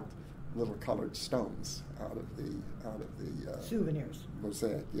dug out little colored stones out of the souvenirs.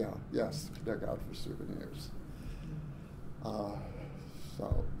 Mosaic. Yes, dug out for souvenirs.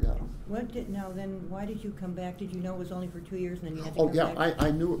 So yeah. Why did you come back? Did you know it was only for 2 years and then you had to come back?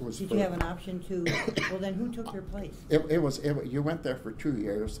 I knew it was. Did you have an option to? Well, then who took your place? You went there for 2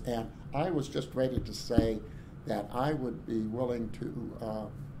 years, and I was just ready to say that I would be willing to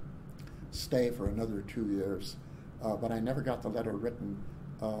stay for another 2 years, but I never got the letter written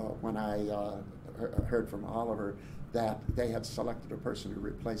when I heard from Oliver that they had selected a person to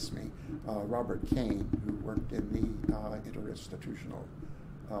replace me, Robert Kane, who worked in the interinstitutional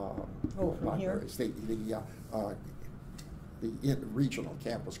libraries, the regional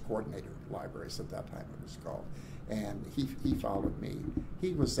campus coordinator libraries at that time it was called, and he followed me.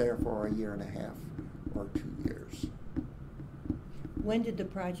 He was there for a year and a half or 2 years, When did the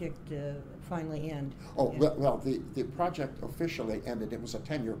project finally end? Oh, well, the project officially ended. It was a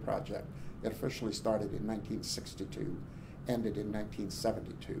 10-year project. It officially started in 1962, ended in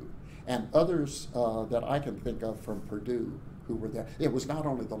 1972. And others that I can think of from Purdue who were there, it was not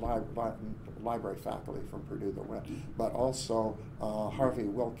only the library faculty from Purdue that went, but also Harvey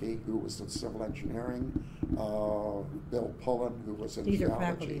Wilkie, who was in civil engineering, Bill Pullen, who was in These geology.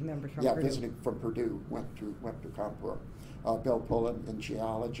 Are faculty members from yeah, Purdue. Visiting from Purdue, went to Kanpur. Bill Pullen in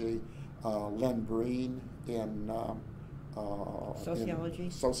geology, Len Breen in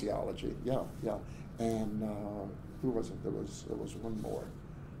sociology. Sociology, yeah. And who was it? There was one more.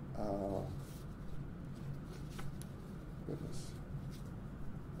 Goodness.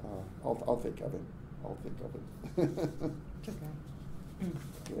 I'll think of it. It's okay.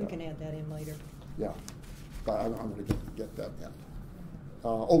 We can add that in later. Yeah, but I'm going to get that in.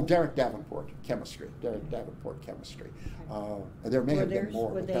 Derek Davenport, chemistry. There may have been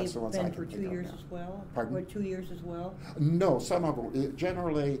more, but that's the ones I can think of. Would they been for 2 years as well? Pardon? Or 2 years as well? No, some of them.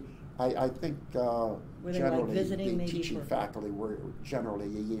 Generally, I think Were they generally like visiting the maybe teaching for... faculty were generally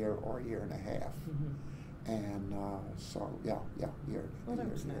a year or a year and a half. Mm-hmm. And so, year Well,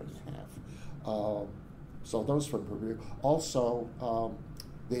 that was and nice. a half. So those from Purdue. Also,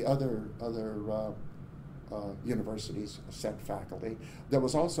 the other universities sent faculty. There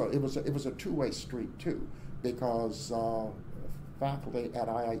was also it was a two-way street too, because faculty at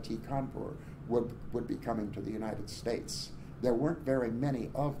IIT Kanpur would be coming to the United States. There weren't very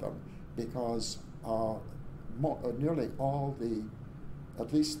many of them because nearly all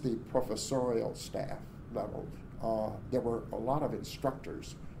at least the professorial staff level, there were a lot of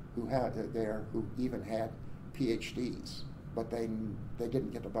instructors who even had PhDs, but they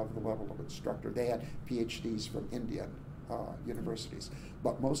didn't get above the level of instructor. They had PhDs from Indian universities,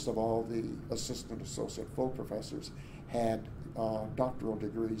 but most of all the associate full professors had doctoral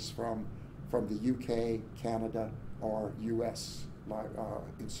degrees from the UK, Canada, or US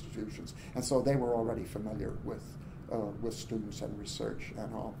institutions, and so they were already familiar with students and research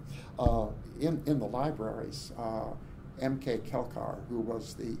and all. In the libraries, M.K. Kelkar, who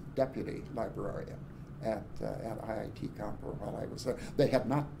was the deputy librarian at IIT Kanpur while I was there, they had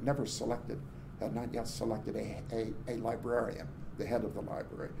not yet selected a librarian, the head of the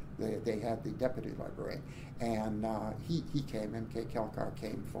library. They had the deputy librarian, and he came. M.K. Kelkar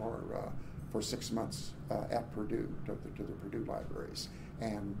came for 6 months at Purdue to the Purdue libraries,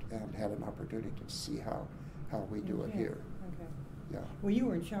 and had an opportunity to see how we do it here. Okay. Yeah. Well, you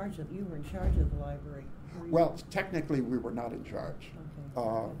were in charge of the library. Well, technically, we were not in charge.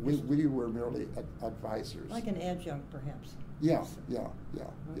 Okay. We were merely advisors. Like an adjunct, perhaps. Yeah.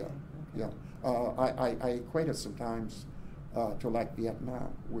 Okay. I equate it sometimes to like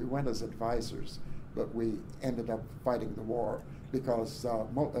Vietnam. We went as advisors, but we ended up fighting the war because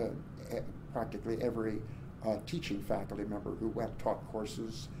practically every teaching faculty member who taught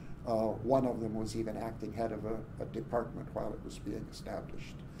courses. One of them was even acting head of a department while it was being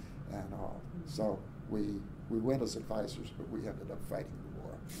established, and all. So we went as advisors, but we ended up fighting the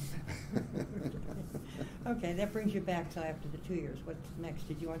war. Okay, that brings you back to after the 2 years. What's next?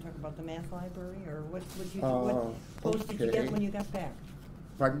 Did you want to talk about the math library, or what post did you get when you got back?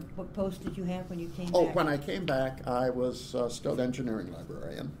 Pardon? What post did you have when you came back? Oh, when I came back, I was still engineering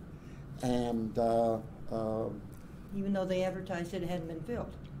librarian, and even though they advertised it hadn't been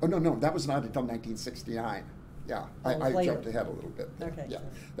filled. Oh, no, that was not until 1969. Yeah, I jumped ahead a little bit. Okay. Yeah,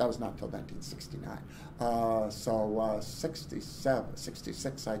 that was not until 1969. So 67,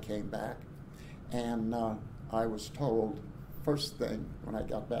 66 I came back, and I was told, first thing when I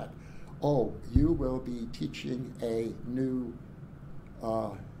got back, oh, you will be teaching a new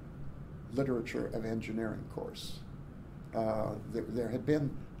literature of engineering course. There had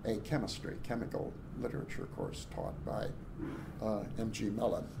been a chemical literature course taught by M.G.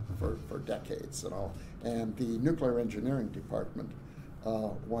 Mellon for decades and all. And the nuclear engineering department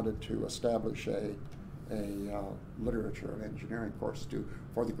wanted to establish a literature of engineering course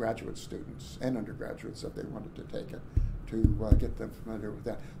for the graduate students and undergraduates if they wanted to take it, to get them familiar with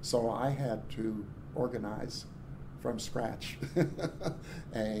that. So I had to organize from scratch it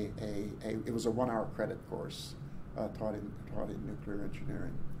was a 1-hour credit course taught in nuclear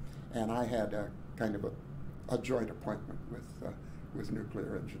engineering. And I had a kind of a joint appointment with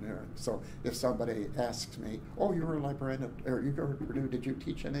nuclear engineering. So if somebody asks me, "Oh, you were a librarian, or you go to Purdue? Did you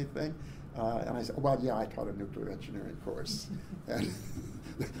teach anything?" And I said, "Well, yeah, I taught a nuclear engineering course." And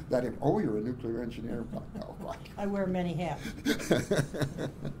oh, you're a nuclear engineer? Well, no, I wear many hats.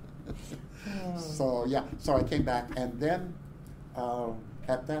 So I came back, and then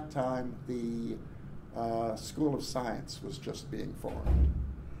at that time the School of Science was just being formed.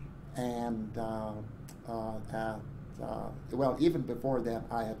 And well, even before then,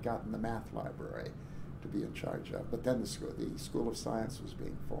 I had gotten the math library to be in charge of. But then the School of Science was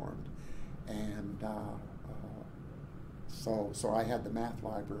being formed. And so I had the math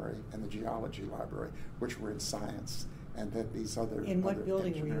library and the geology library, which were in science, and then these other. In what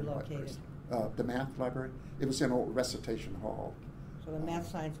building were you located? Libraries. The math library. It was in old Recitation Hall. So the math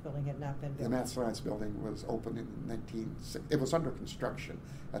science building had not been built. The math science building was opened in 1960. It was under construction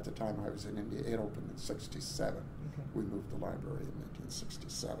at the time I was in India. It opened in '67. Okay. We moved the library in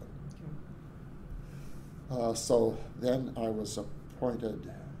 1967. Okay. So then I was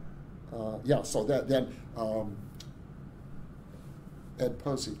appointed. So then Ed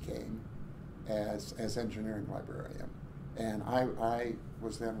Posey came as engineering librarian, and I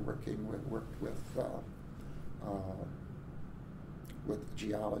was then worked with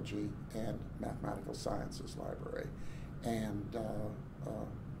geology and mathematical sciences library, and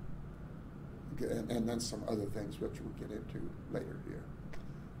then some other things which we'll get into later here.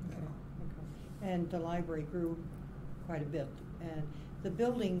 Okay. Okay. And the library grew quite a bit, and the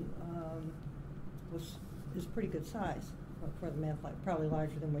building is pretty good size for the math lab, probably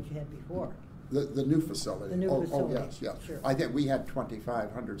larger than what you had before. The new facility. The new facility. Oh, yes. Sure. I think we had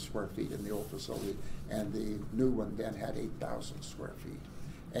 2,500 square feet in the old facility, and the new one then had 8,000 square feet.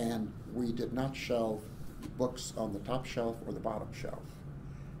 And we did not shelve books on the top shelf or the bottom shelf.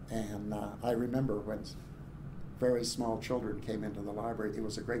 And I remember when very small children came into the library, it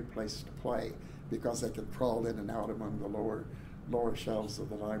was a great place to play because they could crawl in and out among the lower shelves of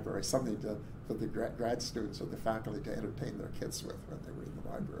the library, something for the grad students or the faculty to entertain their kids with when they were in the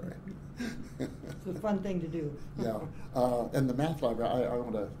library. It's a fun thing to do. Yeah. And the math library, I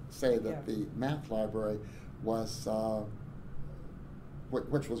want to say that the math library was,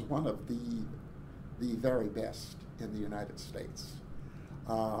 which was one of the very best in the United States,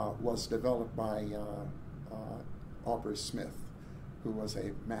 was developed by Aubrey Smith, who was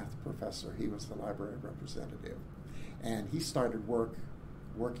a math professor. He was the library representative. And he started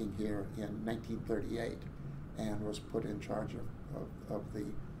working here in 1938 and was put in charge of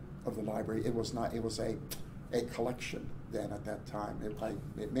the library. It was a collection then at that time.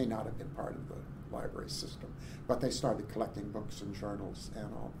 It may not have been part of the library system, but they started collecting books and journals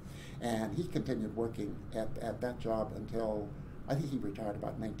and all. And he continued working at that job until I think he retired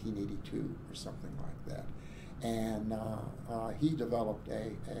about 1982 or something like that. And he developed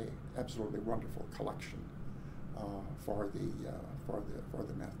a absolutely wonderful collection for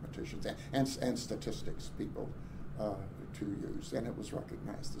the mathematicians and statistics people to use, and it was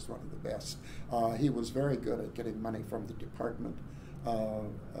recognized as one of the best. He was very good at getting money from the department.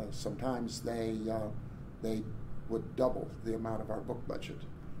 Sometimes they would double the amount of our book budget,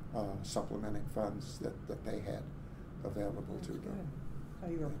 supplementing funds that they had available to them. So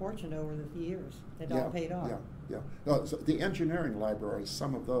you were fortunate over the years. It all paid off. Yeah. So the engineering library,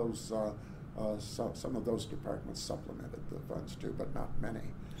 some of those departments supplemented the funds too, but not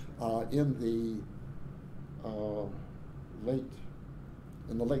many. In the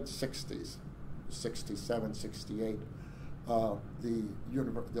late 60s, 67, 68,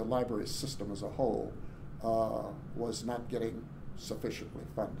 the library system as a whole was not getting sufficiently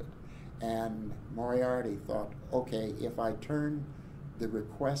funded. And Moriarty thought, okay, if I turn the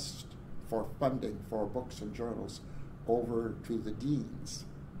request for funding for books and journals over to the deans,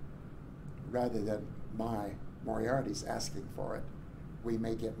 rather than Moriarty's asking for it, we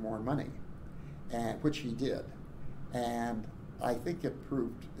may get more money, and which he did. And I think it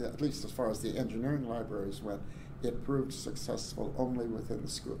proved, at least as far as the engineering libraries went, it proved successful only within the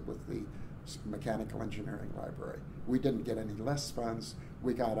school, with the mechanical engineering library. We didn't get any less funds.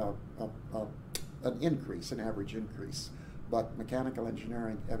 We got an increase, an average increase. But mechanical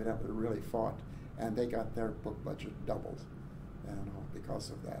engineering evidently really fought, and they got their book budget doubled, because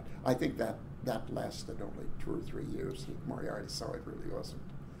of that. I think that lasted only 2 or 3 years. Moriarty saw it really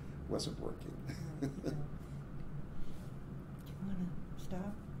wasn't working. Do you want to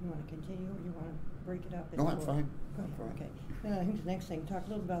stop? You want to continue, or you want to break it up? No, I'm fine. I'm fine. Okay. Then I think the next thing, talk a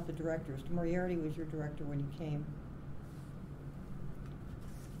little about the directors. Moriarty was your director when you came.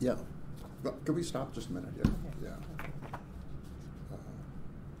 Yeah. But can we stop just a minute? Yeah. Okay. Yeah. Okay.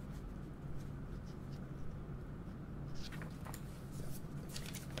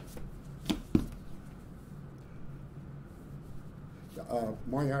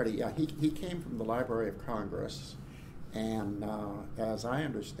 Moriarty, he came from the Library of Congress, and as I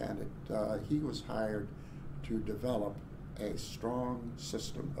understand it, he was hired to develop a strong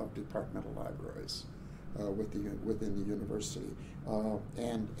system of departmental libraries within the university,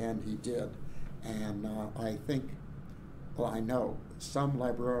 and he did. And I think, well, I know some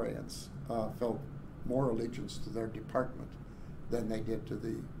librarians felt more allegiance to their department than they did to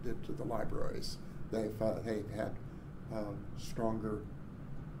the libraries. They had stronger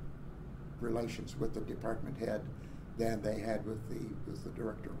relations with the department head than they had with the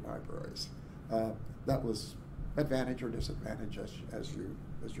director of libraries. That was advantage or disadvantage as you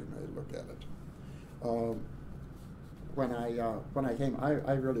may look at it. When I came,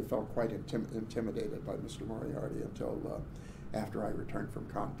 I really felt quite intimidated by Mr. Moriarty until after I returned from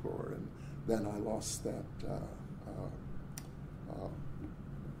Kanpur, and then I lost that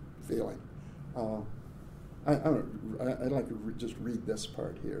feeling. I'd like to just read this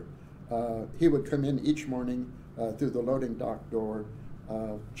part here. He would come in each morning through the loading dock door,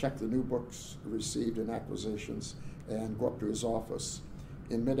 check the new books received in acquisitions, and go up to his office.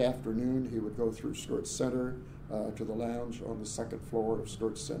 In mid-afternoon, he would go through Stewart Center to the lounge on the second floor of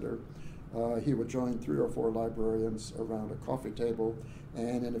Stewart Center. He would join 3 or 4 librarians around a coffee table,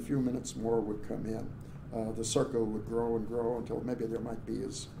 and in a few minutes more would come in. The circle would grow and grow until maybe there might be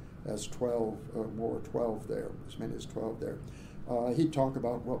as 12 or more, 12 there, as many as 12 there. He'd talk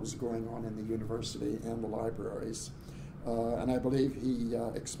about what was going on in the university and the libraries, and I believe he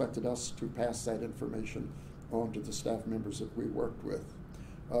expected us to pass that information on to the staff members that we worked with.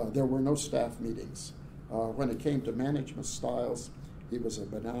 There were no staff meetings. When it came to management styles, he was a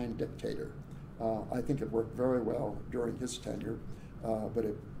benign dictator. I think it worked very well during his tenure, but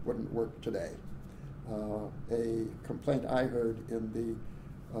it wouldn't work today. A complaint I heard in the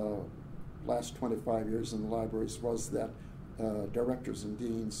last 25 years in the libraries was that directors and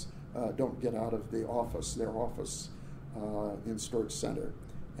deans don't get out of their office in Stewart Center.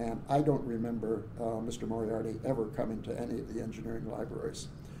 And I don't remember Mr. Moriarty ever coming to any of the engineering libraries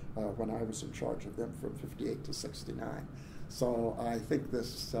when I was in charge of them from 58 to 69. So I think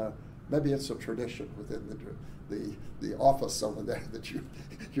this, maybe it's a tradition within the office over there that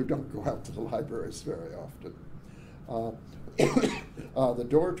you don't go out to the libraries very often. The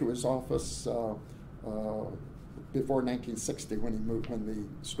door to his office before 1960, when the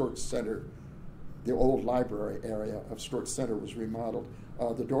Stewart Center, the old library area of Stewart Center was remodeled,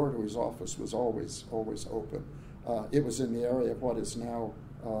 the door to his office was always open. It was in the area of what is now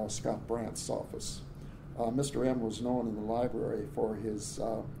Scott Brandt's office. Mr. M was known in the library for his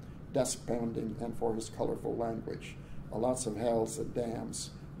desk pounding and for his colorful language. Lots of hells and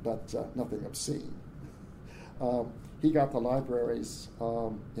damns, but nothing obscene. He got the libraries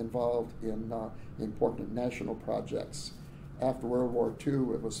involved in important national projects. After World War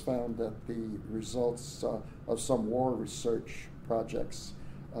II, it was found that the results of some war research projects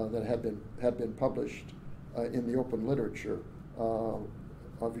that had been published in the open literature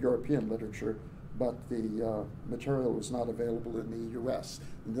of European literature, but the material was not available in the U.S.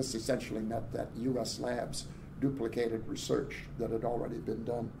 And this essentially meant that U.S. labs duplicated research that had already been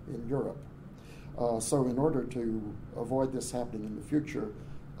done in Europe. So in order to avoid this happening in the future,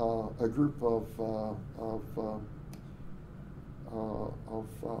 a group of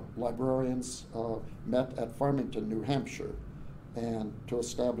librarians met at Farmington, New Hampshire, and to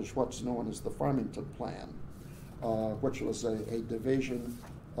establish what's known as the Farmington Plan, which was a division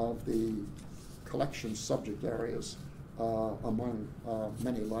of the collection subject areas among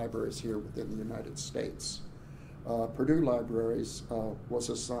many libraries here within the United States. Purdue Libraries was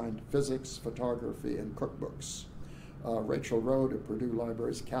assigned physics, photography, and cookbooks. Rachel Rode at Purdue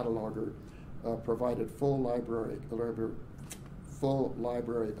Libraries cataloger provided full Library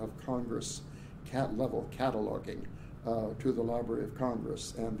of Congress level cataloging to the Library of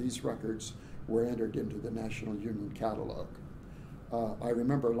Congress, and these records were entered into the National Union Catalog. I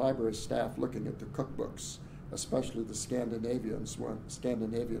remember library staff looking at the cookbooks, especially the Scandinavian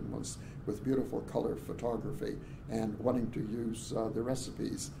ones with beautiful color photography, and wanting to use the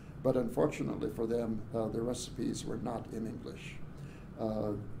recipes. But unfortunately for them, the recipes were not in English.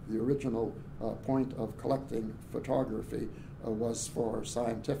 The original point of collecting photography was for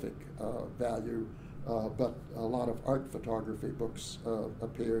scientific value, but a lot of art photography books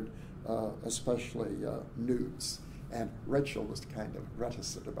appeared, especially nudes. And Rachel was kind of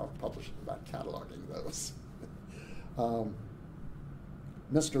reticent about cataloging those.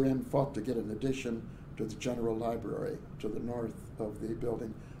 Mr. M fought to get an addition to the General Library to the north of the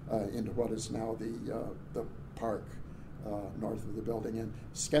building into what is now the park north of the building, and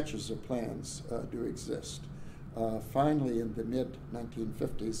sketches of plans do exist. Finally, in the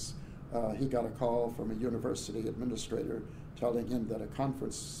mid-1950s, he got a call from a university administrator telling him that a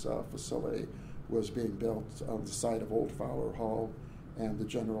conference facility was being built on the site of Old Fowler Hall and the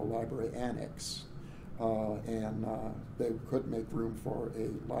General Library Annex. And they could make room for a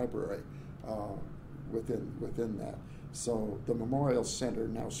library. within that. So the Memorial Center,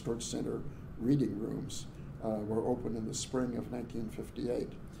 now Stewart Center reading rooms, were opened in the spring of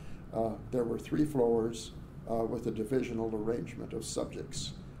 1958. There were 3 floors with a divisional arrangement of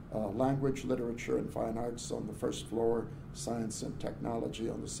subjects. Language, literature, and fine arts on the first floor, science and technology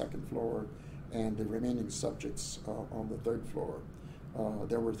on the second floor, and the remaining subjects on the third floor.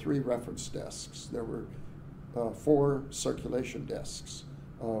 There were 3 reference desks. There were 4 circulation desks,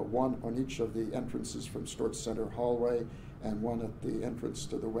 1 on each of the entrances from Stewart Center hallway and 1 at the entrance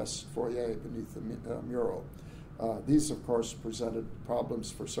to the west foyer beneath the mural. These, of course, presented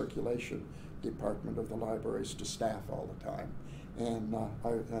problems for circulation department of the libraries to staff all the time. And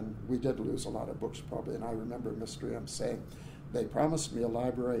we did lose a lot of books probably, and I remember Mr. M saying, they promised me a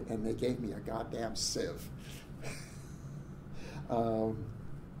library and they gave me a goddamn sieve.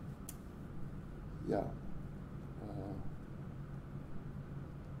 Yeah.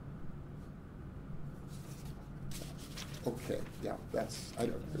 Okay, yeah, that's, I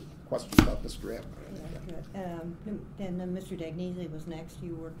don't know, questions about Mr. M. Yeah, good. Then Mr. Dagnese was next.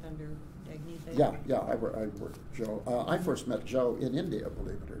 You worked under Dagnese? Yeah, I worked with Joe. I first met Joe in India,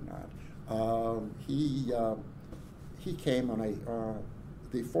 believe it or not. He came on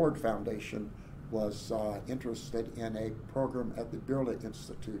the Ford Foundation was interested in a program at the Birla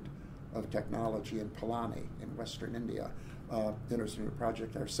Institute of Technology in Pilani in Western India, interested in a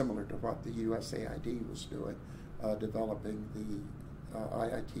project there similar to what the USAID was doing, developing the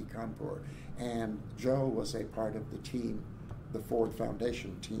IIT Kanpur. And Joe was a part of the team, the Ford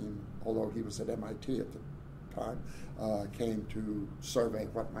Foundation team, although he was at MIT at the time, came to survey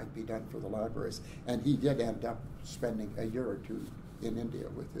what might be done for the libraries. And he did end up spending a year or 2 in India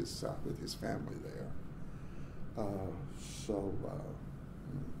with his family there.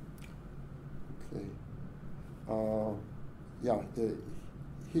 Okay. Yeah,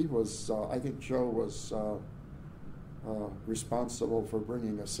 he was, I think Joe was responsible for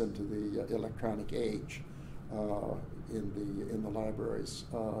bringing us into the electronic age in the libraries,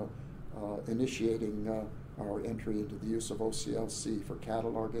 initiating our entry into the use of OCLC for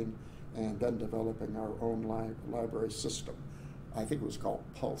cataloging, and then developing our own library system. I think it was called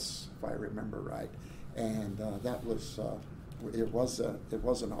Pulse, if I remember right, and that was it was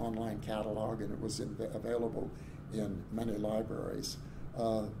an online catalog, and it was available in many libraries.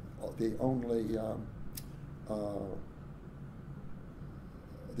 The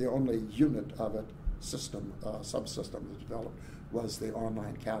only unit of it, subsystem that was developed, was the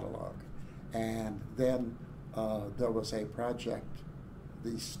online catalog. And then there was a project,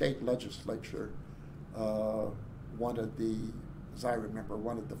 the state legislature wanted as I remember,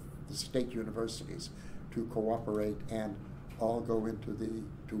 wanted the state universities to cooperate and all go into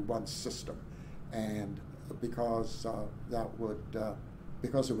to one system. And because it would have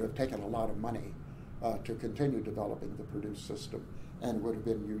taken a lot of money to continue developing the Purdue system, and it would have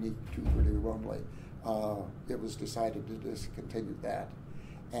been unique to Purdue only, it was decided to discontinue that.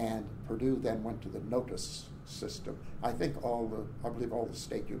 And Purdue then went to the notice system. I believe all the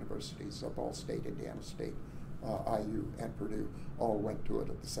state universities, Ball State, Indiana State, IU, and Purdue all went to it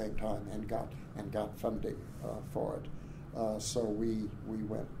at the same time and got funding for it. So we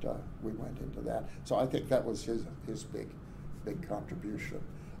went into that. So I think that was his big contribution.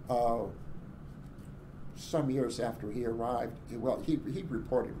 Some years after he arrived, he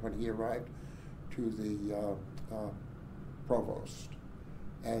reported when he arrived to the provost,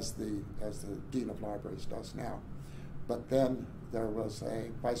 as the dean of libraries does now. But then there was a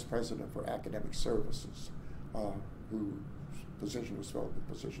vice president for academic services, whose position was filled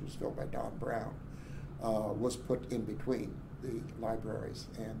by Don Brown, was put in between the libraries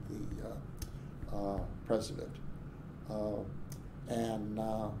and the president.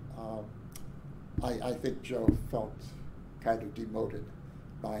 I think Joe felt kind of demoted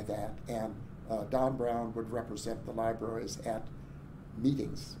by that, and Don Brown would represent the libraries at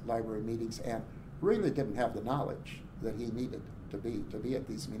library meetings, and really didn't have the knowledge that he needed to be at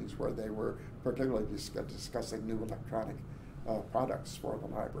these meetings, where they were particularly discussing new electronic products for the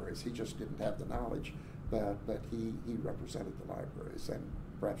libraries. He just didn't have the knowledge, but he represented the libraries and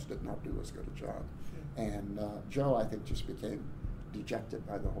perhaps did not do as good a job. And Joe, I think, just became dejected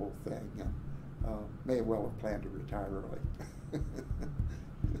by the whole thing, and may well have planned to retire early. Okay.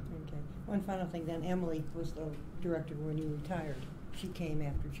 One final thing then, Emily was the director when you retired. She came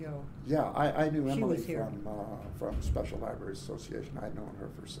after Joe. Yeah, I knew Emily from Special Libraries Association. I'd known her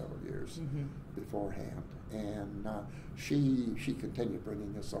for several years beforehand, and she continued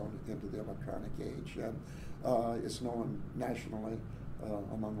bringing us on into the electronic age, and is known nationally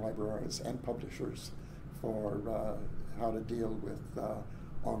among librarians and publishers for how to deal with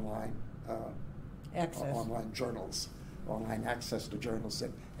online access. online journals, online access to journals,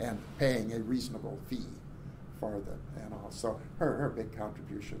 and paying a reasonable fee for them. And also her big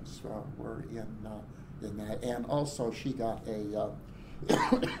contributions were in that. And also she got a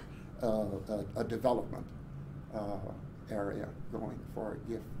development area going for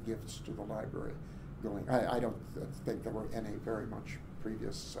gifts to the library. I don't think there were any very much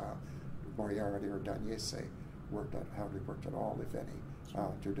previous Moriarty or Dagnese worked at all, if any,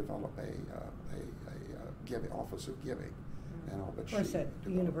 to develop a office of giving. But of course,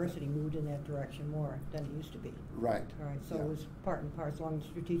 the university moved in that direction more than it used to be. Right. All right. So it was part and parcel along the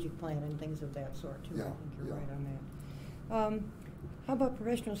strategic plan and things of that sort too. Yeah, I think you're right on that. How about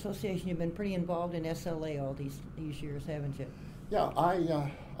professional association? You've been pretty involved in SLA all these years, haven't you? Yeah, I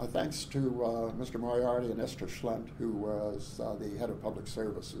thanks to Mr. Moriarty and Esther Schlent, who was the head of public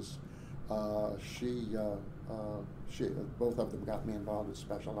services. She both of them got me involved with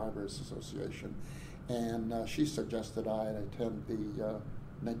Special Libraries Association, and she suggested I attend the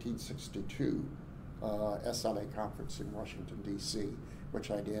 1962 SLA conference in Washington, D.C.,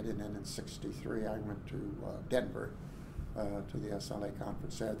 which I did, and then in '63 I went to Denver to the SLA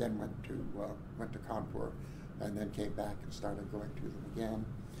conference there, then went to Contour, and then came back and started going to them again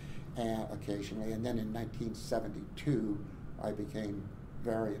occasionally. And then in 1972 I became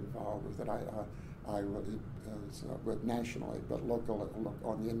very involved with it. I was nationally, but local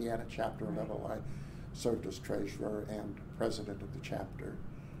on the Indiana chapter level. I served as treasurer and president of the chapter.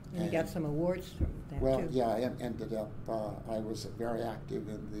 And you got some awards from that well, too. Yeah, I ended up, I was very active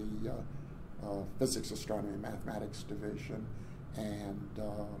in the physics, astronomy, and mathematics division, and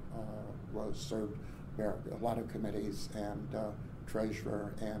was served a lot of committees, and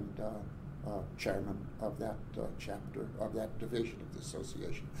treasurer and chairman of that chapter, of that division of the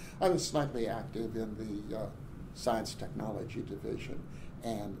association. I was slightly active in the science technology division,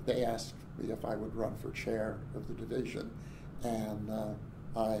 and they asked me if I would run for chair of the division, and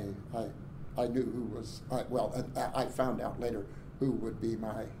I knew who was, I found out later who would be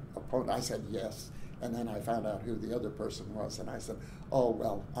my opponent. I said yes, and then I found out who the other person was, and I said, oh,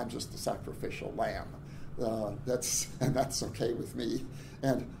 well, I'm just the sacrificial lamb. That's okay with me.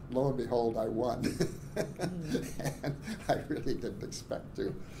 And lo and behold, I won. And I really didn't expect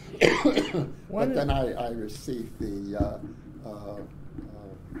to. But then I received the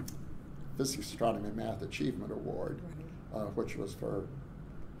Physics, Astronomy, and Math Achievement Award, which was for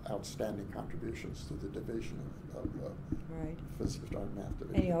outstanding contributions to the division of Physics, Astronomy, and Math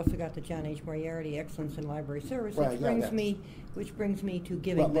division. And you also got the John H. Moriarty Excellence in Library Service, which brings me to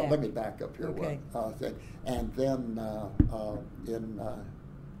giving back. Let me back up here. Okay. And then in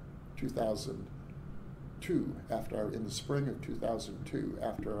 2002, in the spring of 2002,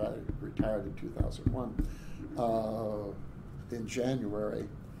 after I retired in 2001, in January,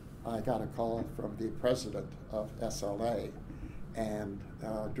 I got a call from the president of SLA, and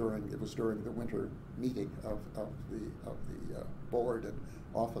it was during the winter meeting of the board and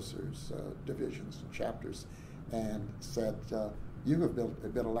officers, divisions and chapters, and said, you have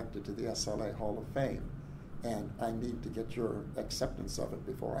been elected to the SLA Hall of Fame, and I need to get your acceptance of it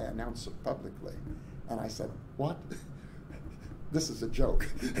before I announce it publicly. And I said, what? This is a joke.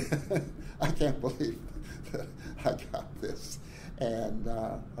 I can't believe that I got this. And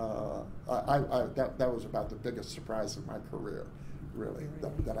that was about the biggest surprise of my career, really,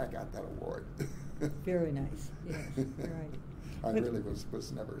 that I got that award. Very nice. Yes, right. I really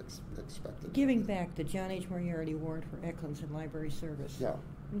was never expected. Giving back the John H. Moriarty Award for Excellence in Library Service. Yeah.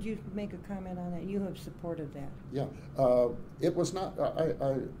 Would you make a comment on that? You have supported that. Yeah. It was not,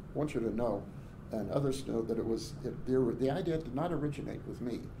 I want you to know, and others know, that the idea did not originate with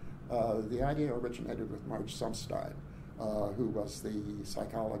me. The idea originated with Marge Sumstein, who was the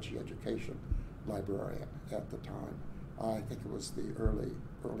psychology education librarian at the time. I think it was the early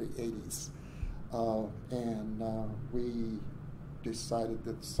 80s. And we decided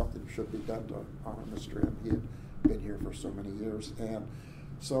that something should be done to honor Mr. M. He had been here for so many years. And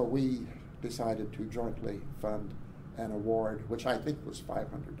so we decided to jointly fund an award, which I think was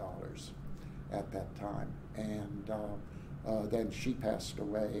 $500 at that time. And then she passed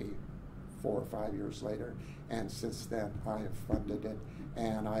away 4 or 5 years later, and since then I have funded it,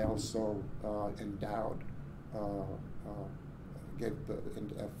 and I also endowed,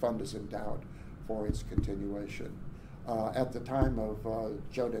 fund is endowed for its continuation. At the time of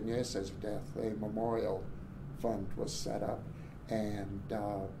Joe Dagnese's death, a memorial fund was set up, and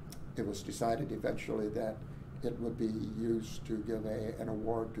it was decided eventually that it would be used to give an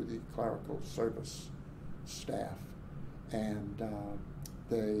award to the clerical service staff. And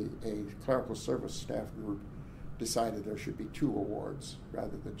a clerical service staff group decided there should be 2 awards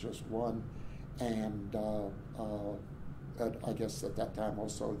rather than just one. And I guess at that time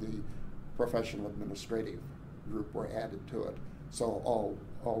also the professional administrative group were added to it. So all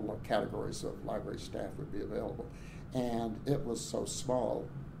categories of library staff would be available. And it was so small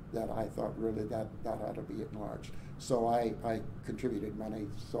that I thought really that ought to be enlarged. So I contributed money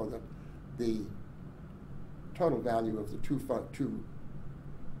so that the total value of the two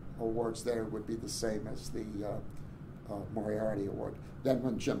awards there would be the same as the Moriarty Award. Then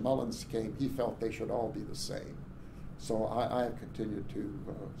when Jim Mullins came, he felt they should all be the same. So I have continued to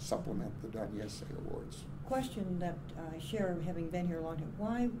supplement the Doniese Awards. Question that I share, having been here a long time,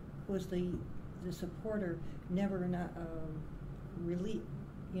 why was the supporter never released?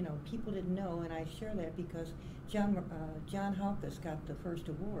 You know, people didn't know, and I share that because John Haukus got the first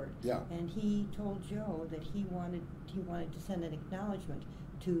award, and he told Joe that he wanted to send an acknowledgement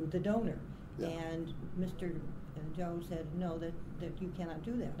to the donor, and Mr. Joe said no, that you cannot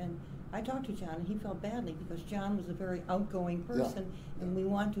do that. And I talked to John, and he felt badly because John was a very outgoing person, and we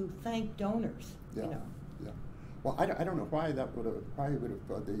want to thank donors. You know. Yeah. Well, I don't know why Joe would have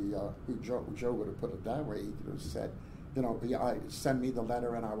put it that way. He could have said, you know, send me the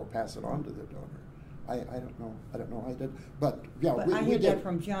letter and I will pass it on to the donor. I don't know how I did, but I heard that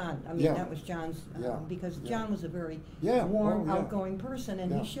from John. I mean, that was John's because John was a very warm, outgoing person,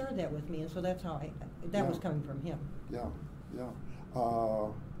 and he shared that with me, and so that's how that was coming from him. I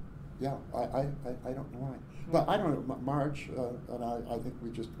don't know why, but I don't know, Marge, and I think we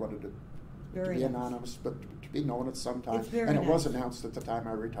just wanted to be anonymous, but to be known at some time. And it was announced at the time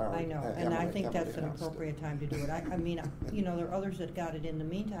I retired. I know, and I think that's an appropriate time to do it. I mean, you know, there are others that got it in the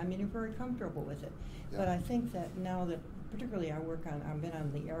meantime, and you're very comfortable with it. But I think that now that, particularly I've been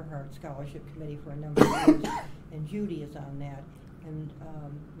on the Earhart Scholarship Committee for a number of years, and Judy is on that. And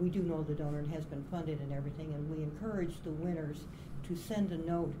we do know the donor has been funded and everything, and we encourage the winners to send a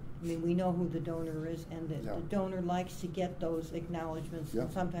note. I mean, we know who the donor is, and the donor likes to get those acknowledgments,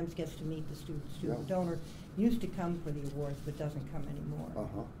 and sometimes gets to meet the students too. The donor used to come for the awards, but doesn't come anymore.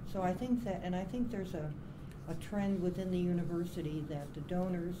 So I think that, and I think there's a trend within the university that the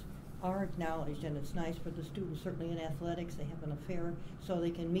donors are acknowledged, and it's nice for the students. Certainly in athletics, they have an affair, so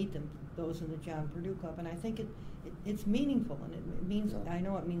they can meet those in the John Purdue Club, and I think it's meaningful, and it means. I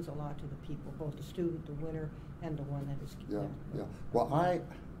know it means a lot to the people, both the student, the winner, and the one that is. Well,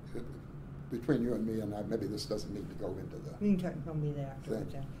 between you and me, and maybe this doesn't need to go into the. We can talk about that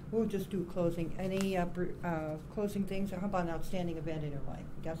afterwards. We'll just do closing. Any closing things? Or how about an outstanding event in your life?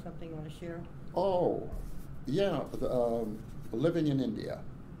 You got something you want to share? Oh, yeah. Living in India,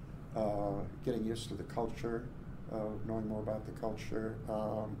 getting used to the culture, knowing more about the culture,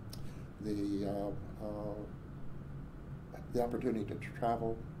 the opportunity to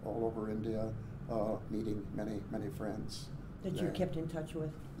travel all over India, meeting many friends. That you kept in touch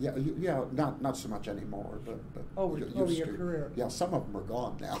with? Yeah, not so much anymore, but over your career. Yeah, some of them are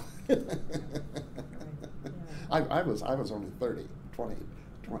gone now. Right. I was only 20.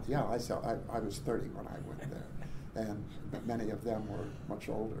 Yeah, I was 30 when I went there, and many of them were much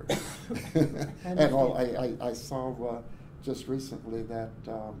older. And I saw just recently that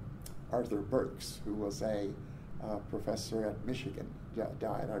Arthur Burks, who was a professor at Michigan,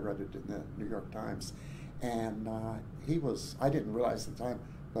 died. I read it in the New York Times. And he was, I didn't realize at the time,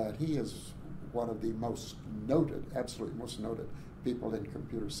 but he is one of the most noted, absolutely most noted people in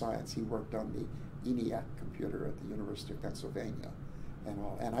computer science. He worked on the ENIAC computer at the University of Pennsylvania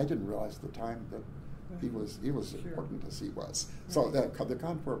and I didn't realize at the time that he was important as he was. So the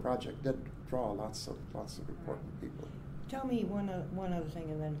Contour project did draw lots of important people. Tell me one other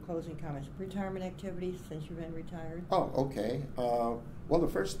thing, and then closing comments. Retirement activities since you've been retired? Oh, okay. Well, the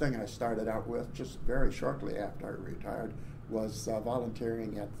first thing I started out with, just very shortly after I retired, was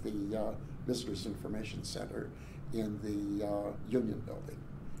volunteering at the Visitors Information Center in the Union Building.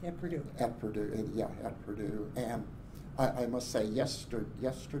 At Purdue? At Purdue, at Purdue. And I must say,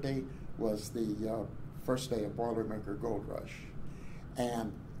 yesterday was the first day of Boilermaker Gold Rush.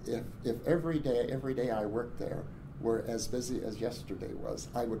 And if every day I worked there were as busy as yesterday was,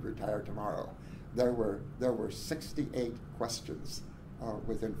 I would retire tomorrow. There were 68 questions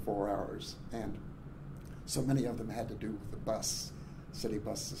within 4 hours, and so many of them had to do with the city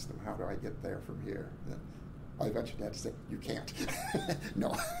bus system. How do I get there from here? I eventually had to say, you can't.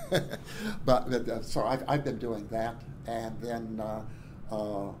 No. But so I've been doing that, and then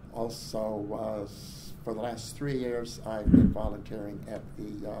also for the last 3 years I've been volunteering at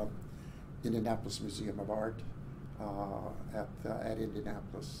the Indianapolis Museum of Art. At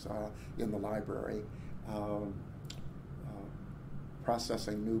Indianapolis in the library,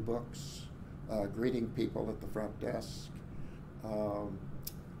 processing new books, greeting people at the front desk,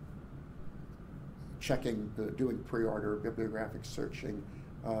 checking, doing pre-order bibliographic searching.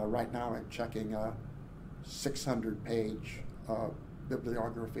 Right now I'm checking a 600-page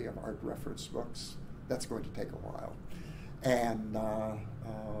bibliography of art reference books. That's going to take a while. And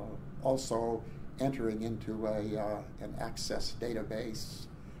also entering into an Access database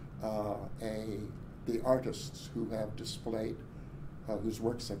the artists who have displayed, whose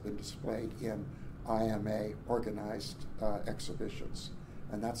works have been displayed in IMA organized exhibitions.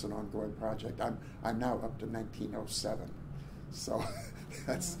 And that's an ongoing project. I'm now up to 1907, so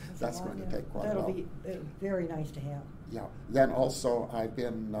that's going to take quite a while. That'll be very nice to have. Yeah. Then also I've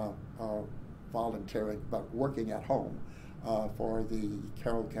been volunteering, but working at home for the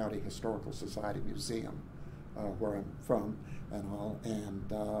Carroll County Historical Society Museum, where I'm from, and all,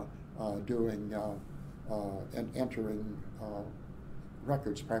 and doing and entering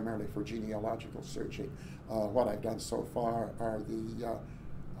records primarily for genealogical searching. What I've done so far are the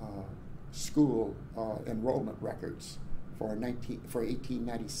school enrollment records for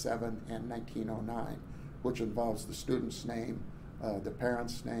 1897 and 1909, which involves the student's name, the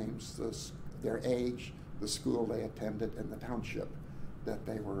parents' names, their age, the school they attended, and the township that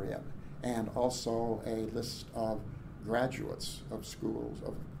they were in, and also a list of graduates of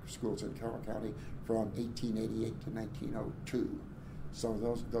schools in Carroll County from 1888 to 1902.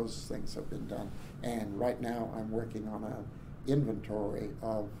 So those things have been done. And right now I'm working on an inventory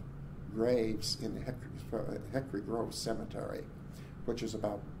of graves in the Hickory Grove Cemetery, which is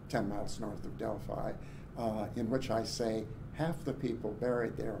about 10 miles north of Delphi, in which I say half the people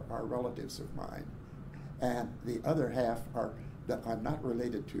buried there are relatives of mine, and the other half are that I'm not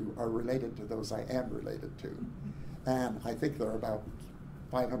related to are related to those I am related to. And I think there are about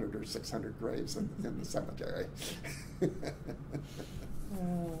 500 or 600 graves in the cemetery.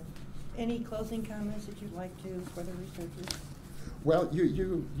 Any closing comments that you'd like to for the researchers? Well,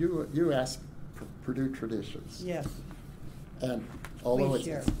 you asked Purdue traditions. Yes. And although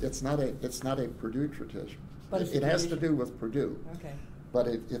it's not a Purdue tradition, but it has to do with Purdue. Okay. But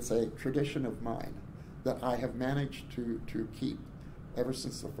it's a tradition of mine that I have managed to keep ever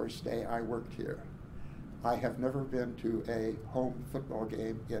since the first day I worked here. I have never been to a home football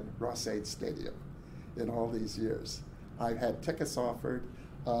game in Ross-Ade Stadium in all these years. I've had tickets offered.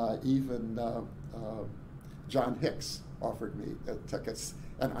 Even John Hicks offered me tickets,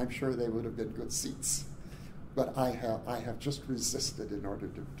 and I'm sure they would have been good seats. But I have just resisted in order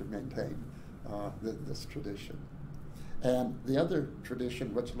to maintain this tradition. And the other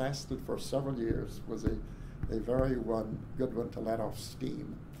tradition, which lasted for several years, was a very good one to let off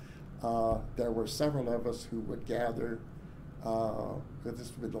steam. There were several of us who would gather,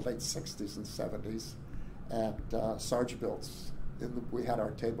 this would be the late 60s and 70s, at Sarge Bill's. We had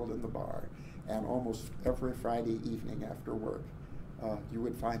our table in the bar, and almost every Friday evening after work, you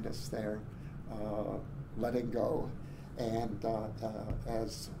would find us there letting go. And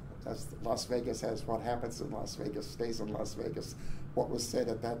as Las Vegas has, what happens in Las Vegas stays in Las Vegas. What was said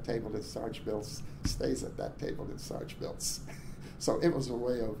at that table in Sarge Bill's stays at that table in Sarge Bill's. So it was a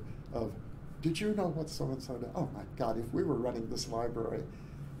way of, did you know what so-and-so did? Oh my God, if we were running this library,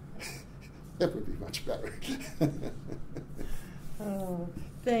 it would be much better. Oh,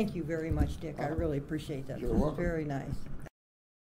 thank you very much, Dick. I really appreciate that. You're welcome. Very nice.